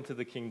people into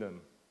the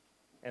kingdom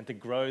and to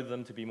grow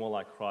them to be more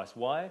like Christ.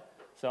 Why?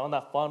 So on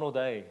that final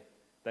day,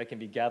 they can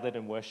be gathered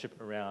and worship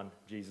around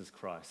Jesus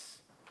Christ.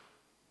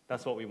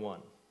 That's what we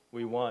want.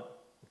 We want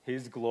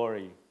his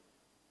glory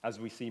as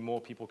we see more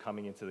people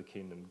coming into the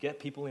kingdom. Get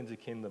people into the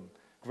kingdom,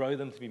 grow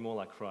them to be more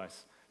like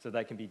Christ so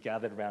they can be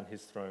gathered around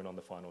his throne on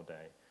the final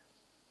day.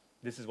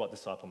 This is what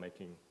disciple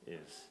making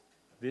is.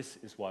 This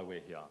is why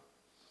we're here.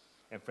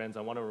 And friends,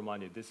 I want to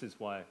remind you, this is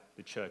why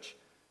the church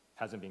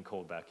hasn't been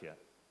called back yet.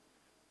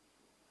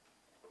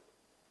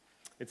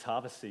 It's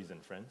harvest season,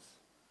 friends.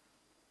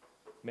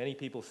 Many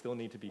people still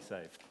need to be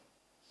saved.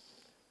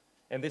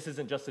 And this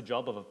isn't just a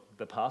job of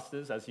the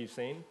pastors, as you've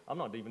seen. I'm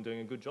not even doing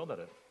a good job at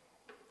it.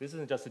 This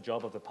isn't just a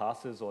job of the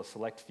pastors or a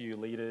select few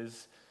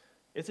leaders.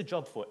 It's a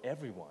job for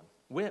everyone.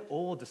 We're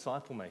all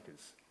disciple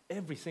makers,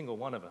 every single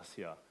one of us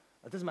here.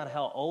 It doesn't matter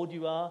how old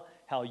you are,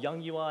 how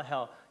young you are,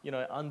 how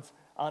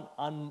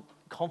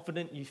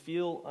unconfident you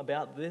feel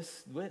about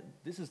this.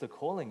 This is the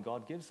calling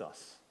God gives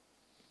us.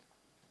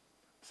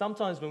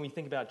 Sometimes when we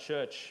think about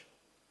church,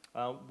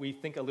 we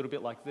think a little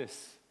bit like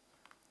this,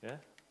 yeah?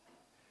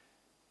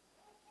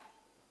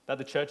 That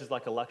the church is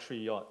like a luxury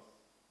yacht,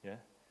 yeah?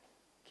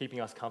 Keeping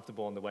us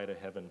comfortable on the way to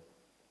heaven.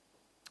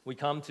 We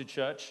come to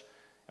church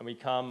and we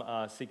come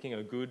seeking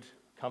a good,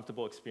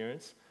 comfortable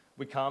experience.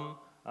 We come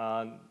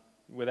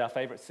with our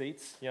favorite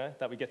seats,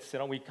 that we get to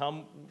sit on. We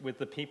come with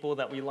the people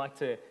that we like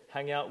to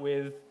hang out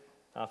with,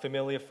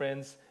 familiar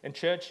friends. And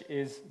church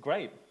is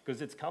great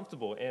because it's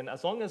comfortable. And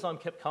as long as I'm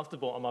kept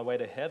comfortable on my way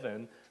to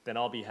heaven, then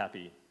I'll be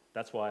happy.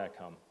 That's why I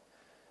come.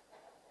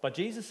 But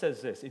Jesus says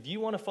this: if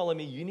you want to follow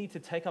me, you need to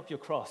take up your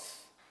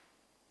cross.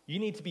 You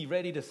need to be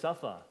ready to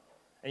suffer.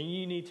 And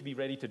you need to be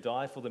ready to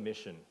die for the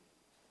mission.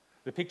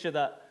 The picture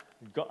that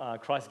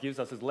Christ gives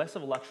us is less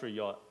of a luxury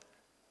yacht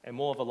and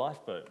more of a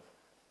lifeboat.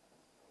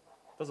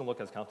 Doesn't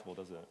look as comfortable,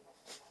 does it?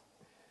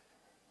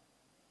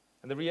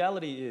 And the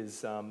reality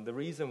is, the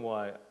reason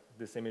why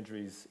this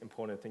imagery is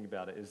important to think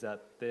about it is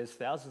that there's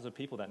thousands of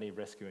people that need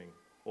rescuing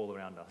all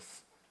around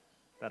us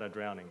that are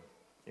drowning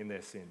in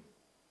their sin.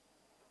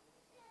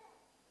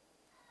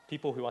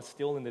 People who are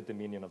still in the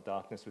dominion of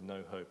darkness with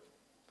no hope.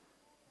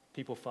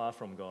 People far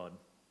from God.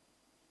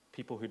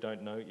 People who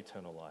don't know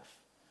eternal life.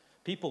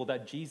 People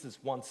that Jesus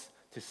wants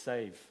to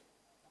save.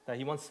 That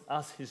he wants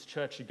us, his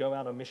church, to go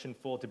out on mission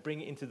for, to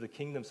bring into the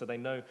kingdom so they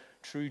know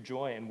true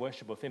joy and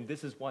worship of him.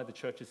 This is why the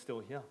church is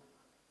still here.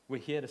 We're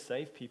here to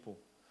save people.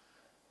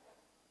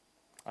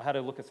 I had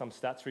a look at some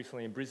stats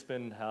recently, and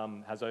Brisbane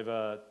has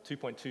over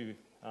 2.2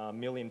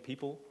 million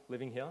people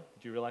living here.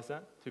 Did you realize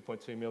that?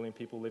 2.2 million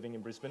people living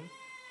in Brisbane.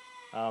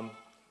 A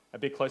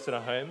bit closer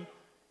to home,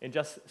 in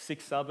just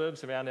 6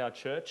 suburbs around our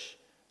church,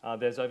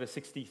 there's over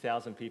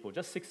 60,000 people.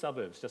 Just 6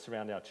 suburbs just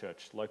around our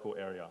church, local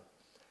area.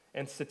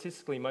 And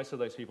statistically, most of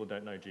those people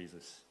don't know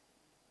Jesus.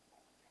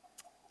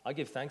 I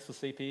give thanks for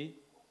CPE.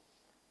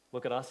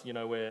 Look at us,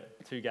 we're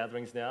 2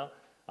 gatherings now.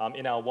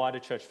 In our wider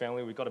church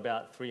family, we've got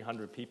about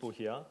 300 people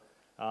here.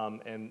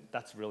 And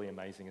that's really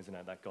amazing, isn't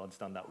it, that God's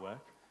done that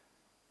work?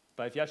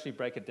 But if you actually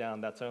break it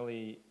down, that's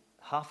only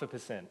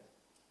 0.5%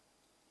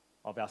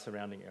 of our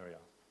surrounding area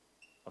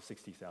of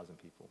 60,000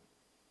 people.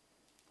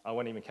 I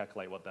won't even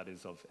calculate what that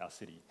is of our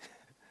city.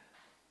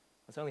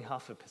 That's only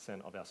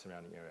 0.5% of our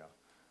surrounding area.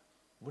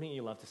 Wouldn't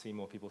you love to see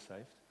more people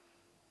saved?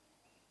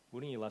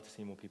 Wouldn't you love to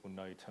see more people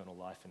know eternal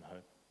life and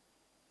hope?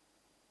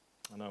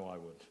 I know I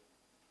would.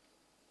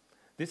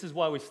 This is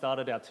why we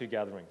started our 2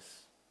 gatherings,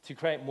 to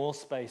create more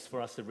space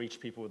for us to reach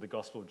people with the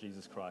gospel of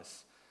Jesus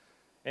Christ.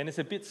 And it's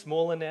a bit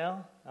smaller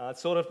now.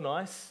 It's sort of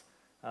nice.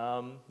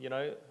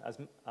 As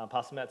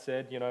Pastor Matt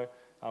said,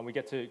 we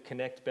get to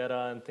connect better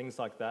and things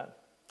like that.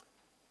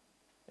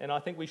 And I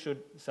think we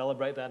should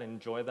celebrate that and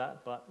enjoy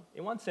that. But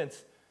in one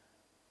sense,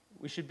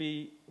 we should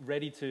be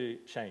ready to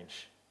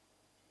change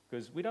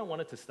because we don't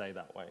want it to stay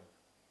that way.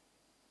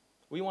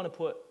 We want to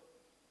put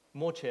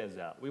more chairs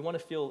out. We want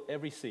to fill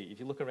every seat. If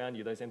you look around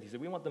you, those empty seats,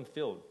 we want them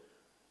filled.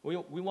 We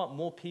want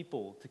more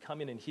people to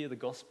come in and hear the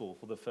gospel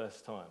for the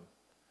first time.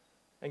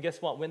 And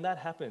guess what? When that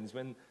happens,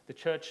 when the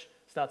church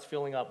starts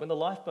filling up, when the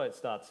lifeboat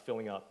starts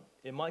filling up,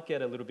 it might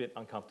get a little bit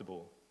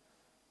uncomfortable.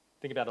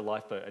 Think about a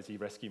lifeboat as you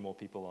rescue more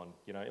people on.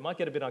 It might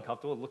get a bit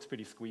uncomfortable. It looks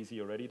pretty squeezy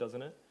already,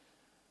 doesn't it?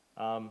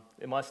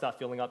 It might start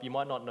filling up. You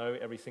might not know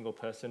every single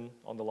person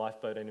on the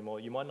lifeboat anymore.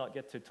 You might not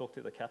get to talk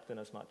to the captain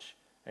as much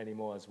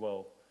anymore as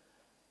well.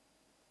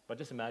 But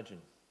just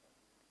imagine.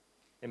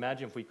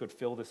 Imagine if we could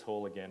fill this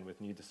hall again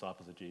with new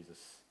disciples of Jesus.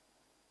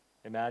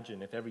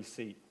 Imagine if every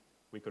seat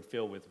we could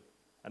fill with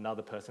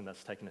another person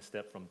that's taken a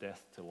step from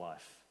death to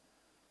life.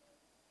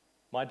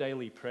 My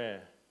daily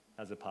prayer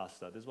as a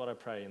pastor, this is what I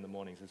pray in the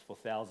mornings, is for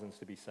thousands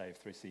to be saved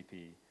through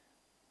CPE,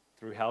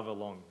 through however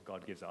long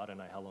God gives it. I don't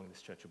know how long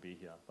this church will be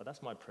here, but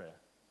that's my prayer.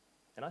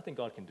 And I think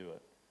God can do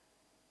it.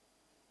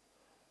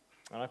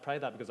 And I pray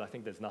that because I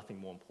think there's nothing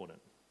more important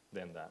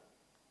than that.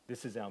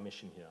 This is our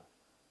mission here.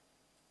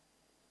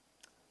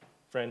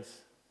 Friends,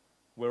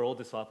 we're all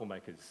disciple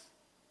makers.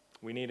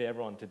 We need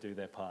everyone to do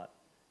their part.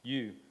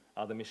 You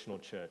are the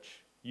missional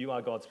church. You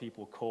are God's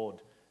people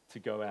called to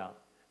go out,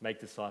 make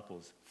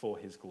disciples for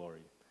his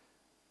glory.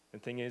 The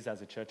thing is,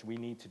 as a church, we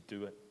need to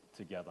do it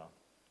together.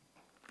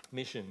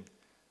 Mission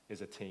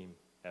is a team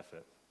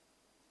effort.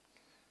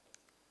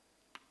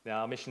 Now,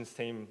 our missions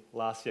team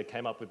last year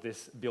came up with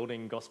this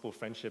building gospel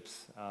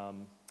friendships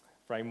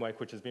framework,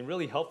 which has been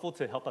really helpful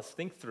to help us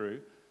think through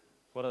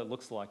what it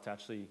looks like to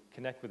actually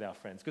connect with our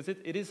friends. Because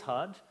it is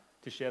hard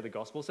to share the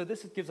gospel. So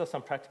this gives us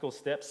some practical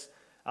steps.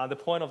 The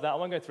point of that, I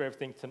won't go through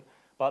everything,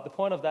 but the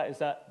point of that is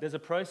that there's a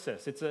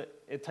process.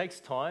 It takes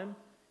time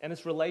and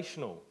it's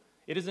relational.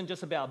 It isn't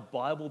just about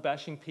Bible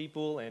bashing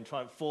people and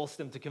trying to force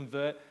them to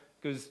convert,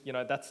 because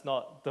that's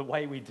not the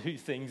way we do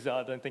things.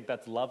 I don't think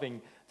that's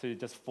loving to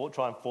just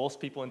try and force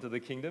people into the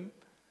kingdom.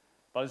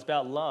 But it's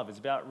about love. It's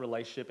about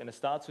relationship. And it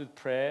starts with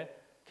prayer,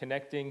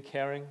 connecting,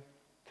 caring,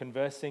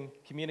 conversing,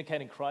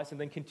 communicating Christ, and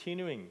then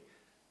continuing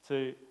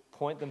to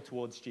point them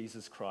towards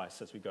Jesus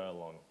Christ as we go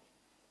along.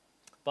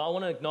 But I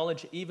want to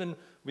acknowledge, even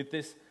with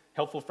this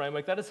helpful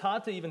framework, that it's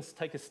hard to even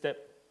take a step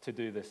to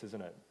do this,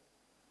 isn't it?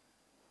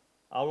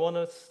 I want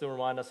us to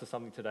remind us of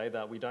something today,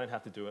 that we don't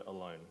have to do it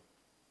alone.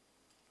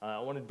 I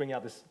want to bring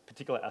out this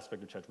particular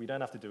aspect of church. We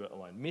don't have to do it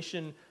alone.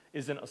 Mission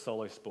isn't a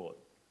solo sport.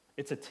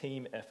 It's a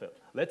team effort.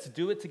 Let's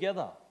do it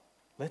together.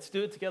 Let's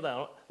do it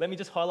together. Let me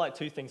just highlight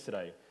 2 things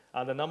today.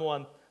 The number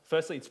one,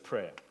 firstly, it's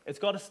prayer. It's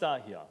got to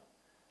start here.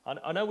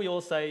 I know we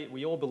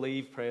all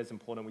believe prayer is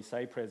important, we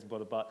say prayer is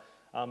important, but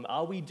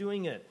are we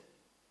doing it?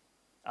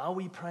 Are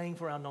we praying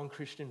for our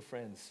non-Christian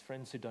friends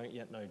who don't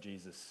yet know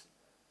Jesus?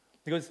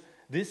 Because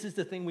this is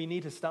the thing we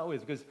need to start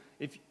with, because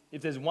if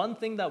there's one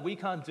thing that we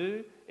can't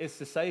do, is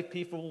to save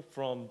people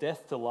from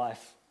death to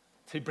life,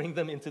 to bring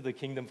them into the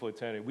kingdom for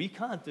eternity. We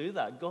can't do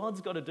that.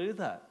 God's got to do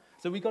that.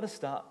 So we've got to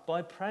start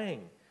by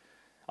praying.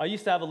 I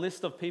used to have a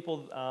list of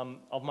people,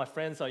 of my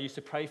friends I used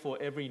to pray for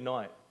every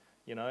night.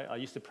 I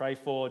used to pray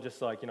for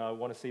just like, I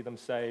want to see them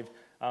saved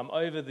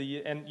over the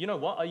year. And you know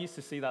what? I used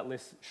to see that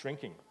list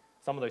shrinking.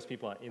 Some of those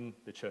people are in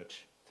the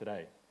church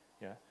today.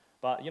 Yeah.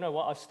 But you know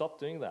what? I've stopped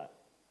doing that.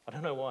 I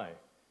don't know why.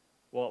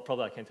 Well,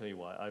 probably I can't tell you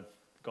why. I've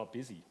got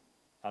busy.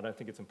 I don't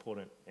think it's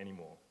important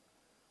anymore.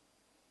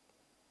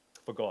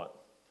 Forgot.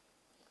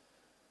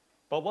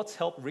 But what's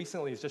helped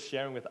recently is just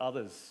sharing with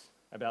others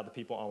about the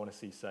people I want to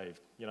see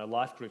saved.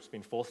 Life group's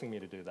been forcing me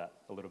to do that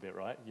a little bit,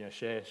 right?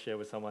 Share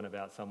with someone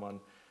about someone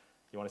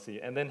you want to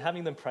see. And then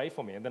having them pray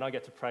for me. And then I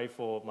get to pray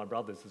for my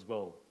brothers as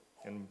well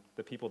and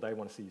the people they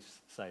want to see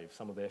saved,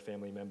 some of their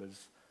family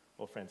members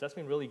or friends. That's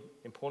been really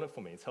important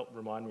for me. It's helped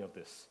remind me of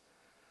this.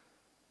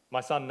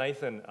 My son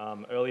Nathan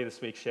earlier this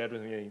week shared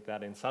with me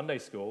that in Sunday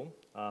school,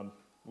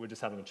 we were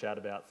just having a chat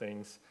about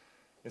things.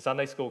 In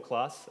Sunday school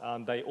class,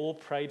 they all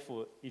prayed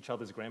for each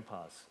other's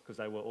grandpas because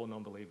they were all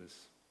non-believers.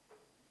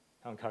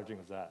 How encouraging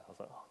was that? I was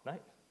like, oh,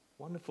 Nate,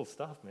 wonderful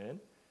stuff, man.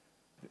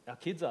 Our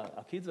kids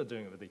are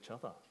doing it with each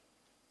other,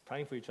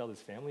 praying for each other's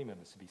family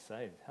members to be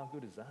saved. How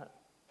good is that?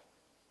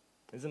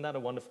 Isn't that a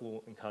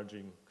wonderful,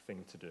 encouraging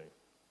thing to do?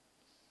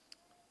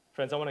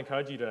 Friends, I want to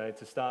encourage you today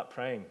to start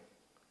praying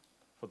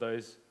for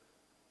those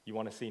you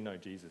want to see know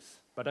Jesus.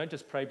 But don't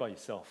just pray by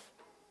yourself.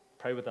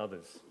 Pray with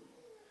others.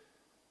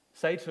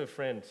 Say to a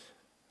friend,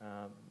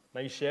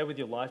 maybe share with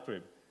your life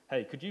group,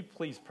 hey, could you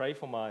please pray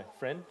for my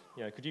friend?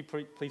 Could you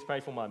please pray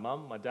for my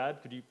mum, my dad?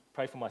 Could you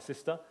pray for my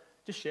sister?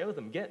 Just share with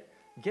them. Get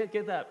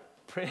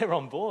that prayer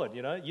on board,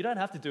 You don't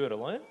have to do it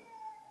alone.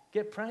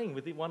 Get praying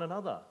with one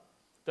another.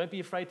 Don't be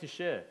afraid to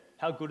share.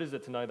 How good is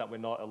it to know that we're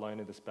not alone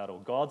in this battle?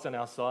 God's on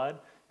our side.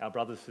 Our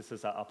brothers and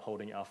sisters are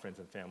upholding our friends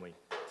and family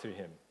to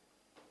him.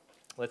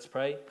 Let's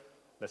pray.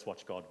 Let's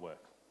watch God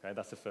work. Okay,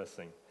 that's the first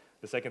thing.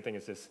 The second thing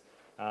is this.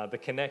 The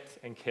connect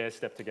and care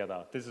step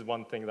together. This is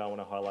one thing that I want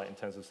to highlight in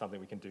terms of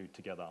something we can do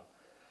together.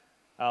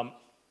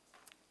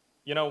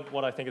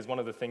 What I think is one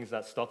of the things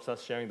that stops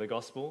us sharing the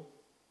gospel?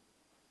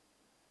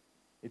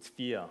 It's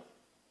fear.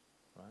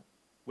 Right?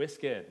 We're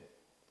scared.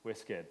 We're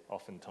scared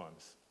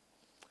oftentimes.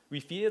 We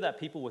fear that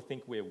people will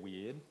think we're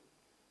weird.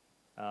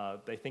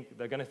 They're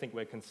going to think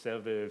we're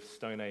conservative,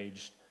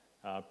 stone-aged,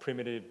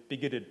 primitive,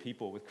 bigoted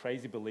people with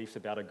crazy beliefs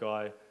about a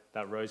guy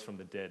that rose from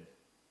the dead.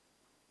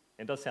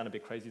 It does sound a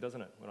bit crazy,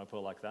 doesn't it, when I put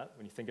it like that,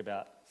 when you think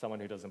about someone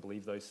who doesn't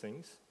believe those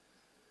things?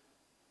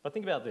 But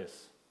think about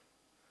this.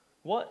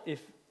 What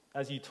if,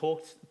 as you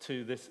talked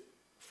to this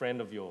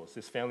friend of yours,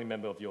 this family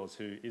member of yours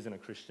who isn't a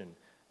Christian,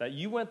 that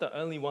you weren't the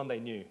only one they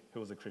knew who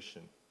was a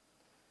Christian?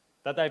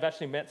 That they've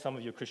actually met some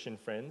of your Christian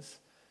friends,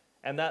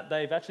 and that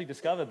they've actually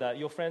discovered that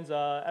your friends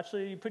are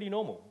actually pretty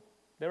normal.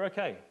 They're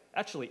okay.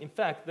 Actually, in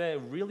fact, they're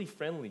really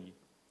friendly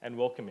and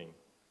welcoming.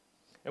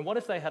 And what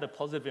if they had a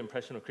positive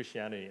impression of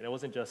Christianity, and it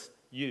wasn't just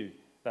you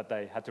that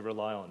they had to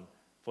rely on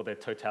for their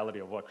totality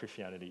of what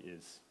Christianity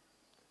is?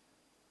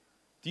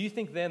 Do you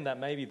think then that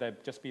maybe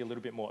they'd just be a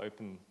little bit more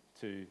open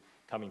to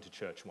coming to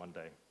church one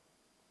day,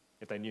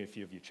 if they knew a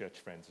few of your church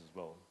friends as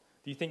well?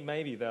 Do you think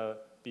maybe they'll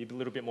be a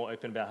little bit more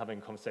open about having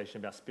a conversation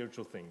about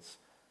spiritual things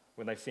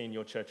when they've seen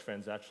your church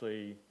friends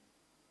actually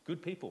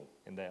good people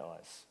in their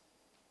eyes?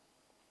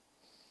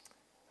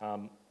 I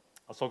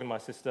was talking to my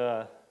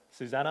sister,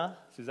 Susanna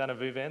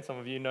Vuvan. Some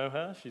of you know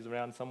her. She's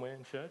around somewhere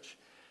in church.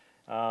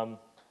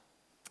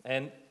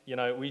 And,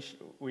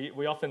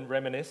 we often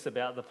reminisce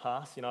about the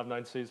past. I've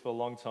known Suze for a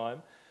long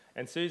time.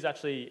 And Suze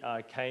actually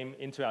came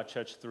into our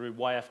church through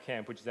YF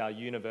Camp, which is our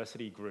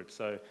university group.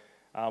 So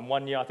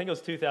one year, I think it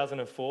was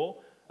 2004,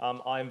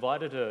 I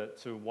invited her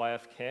to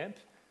YF Camp,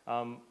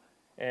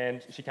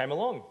 and she came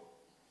along.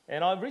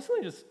 And I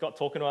recently just got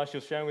talking to her. She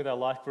was sharing with our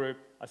life group.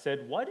 I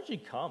said, why did you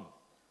come?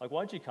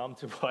 Why did you come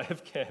to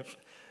YF Camp?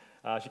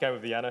 She came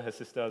with Deanna, her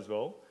sister, as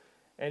well.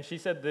 And she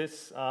said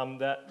this,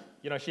 that,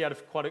 she had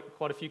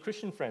quite a few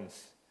Christian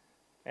friends.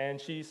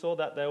 And she saw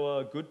that they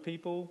were good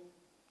people,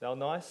 they were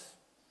nice.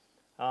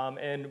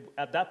 And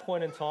at that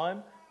point in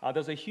time, there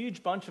was a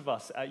huge bunch of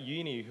us at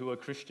uni who were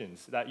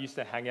Christians that used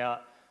to hang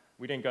out.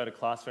 We didn't go to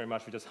class very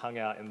much, we just hung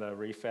out in the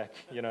refec,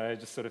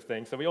 just sort of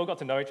thing. So we all got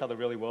to know each other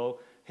really well.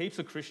 Heaps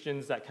of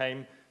Christians that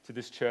came to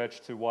this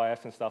church, to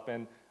YF and stuff,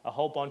 and a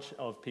whole bunch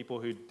of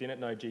people who didn't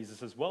know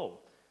Jesus as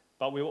well.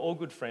 But we were all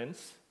good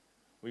friends.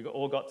 We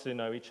all got to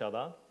know each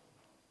other.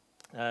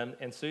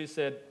 And Sue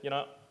said,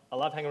 I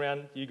love hanging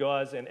around you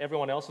guys, and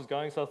everyone else was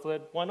going, so I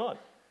thought, why not?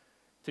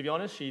 To be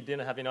honest, she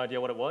didn't have any idea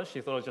what it was.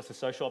 She thought it was just a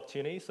social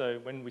opportunity. So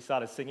when we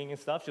started singing and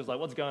stuff, she was like,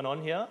 what's going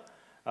on here?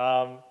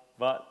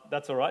 But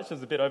that's all right. She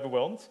was a bit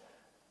overwhelmed.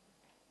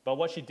 But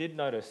what she did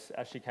notice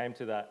as she came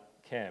to that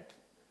camp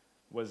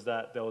was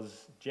that there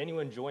was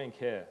genuine joy and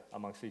care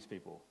amongst these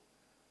people,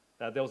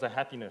 that there was a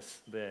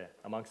happiness there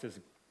amongst this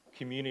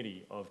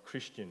community of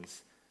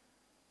Christians.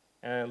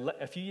 And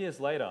a few years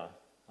later,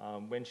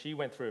 when she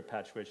went through a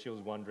patch where she was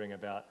wondering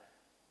about,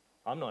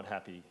 I'm not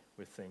happy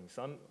with things,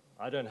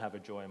 I don't have a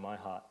joy in my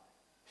heart,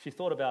 she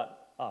thought about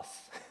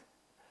us.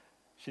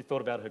 She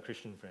thought about her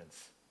Christian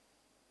friends.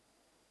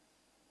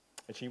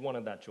 And she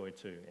wanted that joy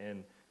too.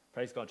 And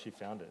praise God, she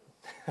found it.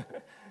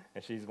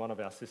 And she's one of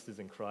our sisters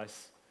in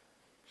Christ.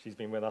 She's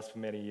been with us for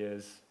many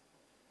years.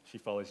 She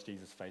follows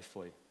Jesus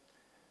faithfully.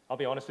 I'll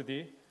be honest with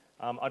you,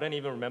 I don't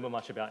even remember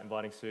much about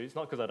inviting Suze,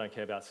 not because I don't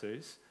care about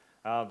Suze,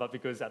 but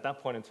because at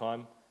that point in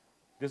time,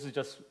 there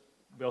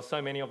were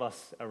so many of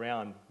us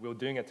around, we were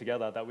doing it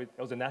together, that it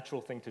was a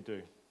natural thing to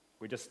do.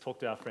 We just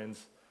talked to our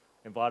friends,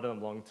 invited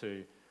them along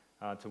to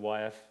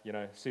YF. You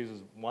know, Suze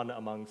was one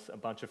amongst a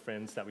bunch of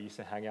friends that we used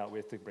to hang out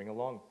with to bring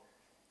along.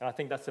 And I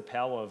think that's the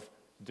power of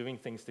doing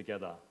things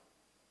together.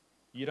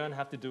 You don't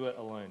have to do it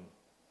alone.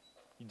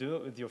 You do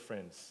it with your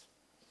friends.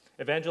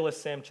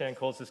 Evangelist Sam Chan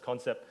calls this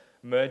concept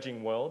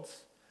merging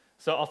worlds.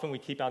 So often we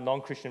keep our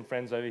non-Christian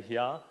friends over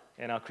here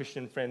and our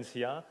Christian friends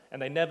here,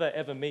 and they never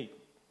ever meet.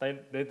 They're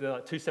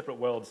like two separate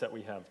worlds that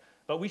we have.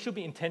 But we should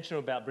be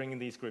intentional about bringing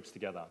these groups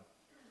together.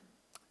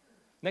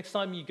 Next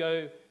time you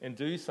go and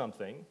do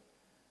something,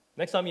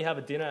 next time you have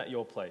a dinner at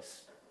your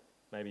place,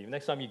 maybe.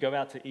 Next time you go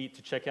out to eat,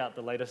 to check out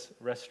the latest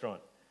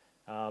restaurant.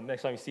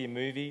 Next time you see a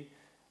movie.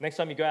 Next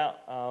time you go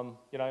out,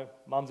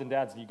 mums and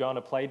dads, you go on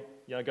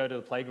go to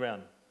the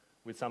playground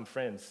with some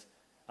friends.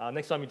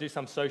 Next time you do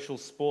some social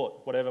sport,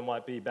 whatever it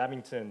might be,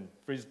 badminton,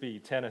 frisbee,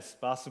 tennis,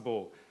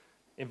 basketball.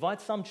 Invite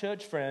some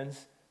church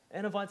friends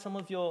and invite some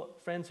of your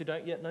friends who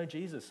don't yet know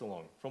Jesus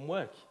along from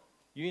work,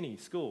 uni,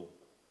 school.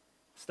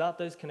 Start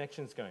those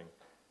connections going.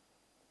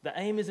 The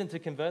aim isn't to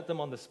convert them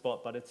on the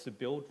spot, but it's to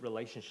build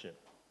relationship.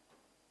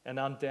 And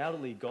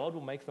undoubtedly, God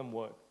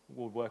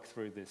will work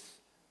through this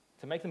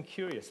to make them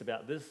curious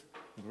about this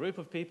group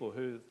of people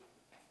who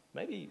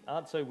maybe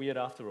aren't so weird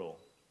after all.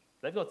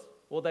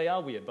 They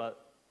are weird,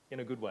 but in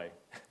a good way.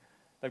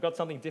 They've got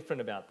something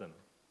different about them.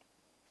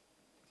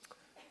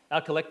 Our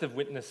collective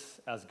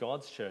witness as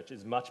God's church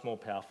is much more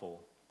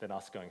powerful than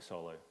us going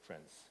solo,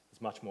 friends.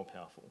 It's much more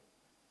powerful.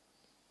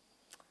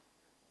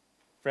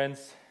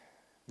 Friends,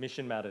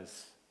 mission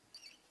matters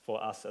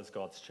for us as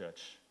God's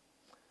church.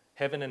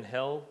 Heaven and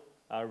hell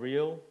are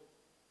real.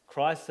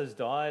 Christ has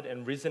died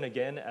and risen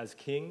again as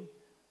King,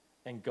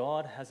 and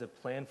God has a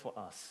plan for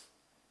us,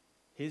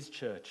 His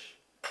church,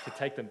 to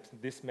take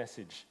this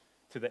message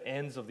to the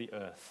ends of the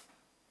earth,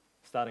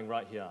 starting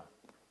right here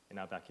in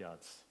our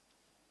backyards.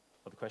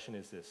 But the question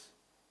is this: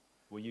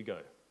 will you go?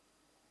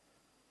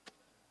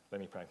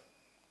 Let me pray.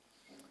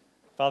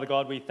 Father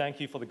God, we thank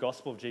you for the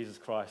gospel of Jesus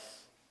Christ,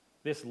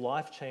 this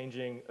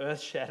life-changing,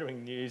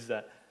 earth-shattering news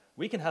that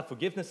we can have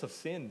forgiveness of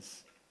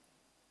sins,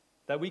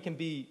 that we can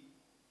be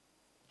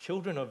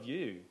children of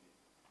you,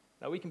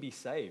 that we can be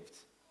saved,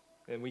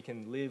 and we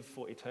can live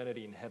for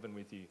eternity in heaven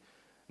with you,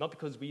 not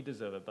because we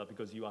deserve it, but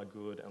because you are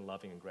good and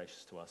loving and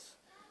gracious to us.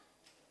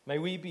 May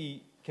we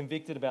be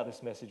convicted about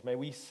this message. May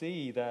we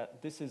see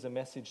that this is a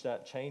message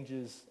that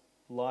changes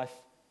life,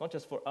 not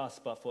just for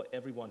us, but for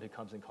everyone who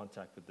comes in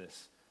contact with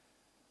this.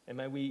 And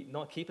may we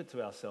not keep it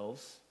to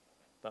ourselves,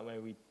 but may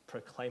we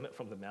proclaim it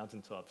from the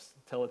mountaintops,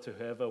 tell it to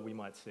whoever we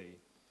might see.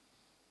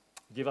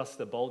 Give us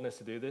the boldness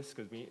to do this,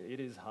 because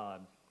it is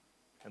hard,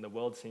 and the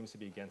world seems to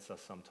be against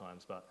us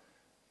sometimes, but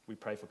we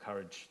pray for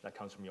courage that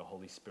comes from your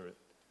Holy Spirit.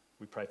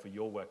 We pray for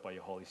your work by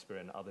your Holy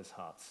Spirit in others'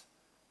 hearts.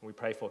 And we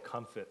pray for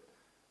comfort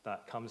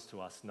that comes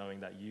to us knowing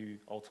that you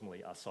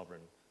ultimately are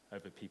sovereign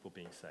over people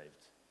being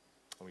saved.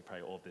 And we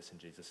pray all of this in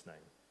Jesus' name.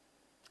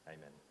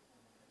 Amen.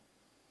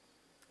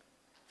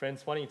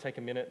 Friends, why don't you take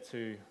a minute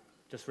to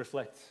just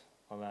reflect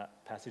on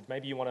that passage.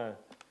 Maybe you want to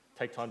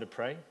take time to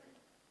pray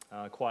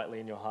quietly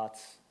in your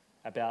hearts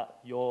about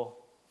your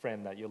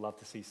friend that you'd love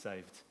to see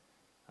saved.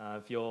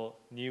 If you're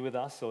new with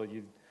us, or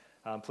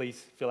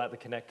please fill out the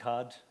Connect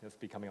card. It'll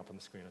be coming up on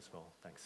the screen as well. Thanks.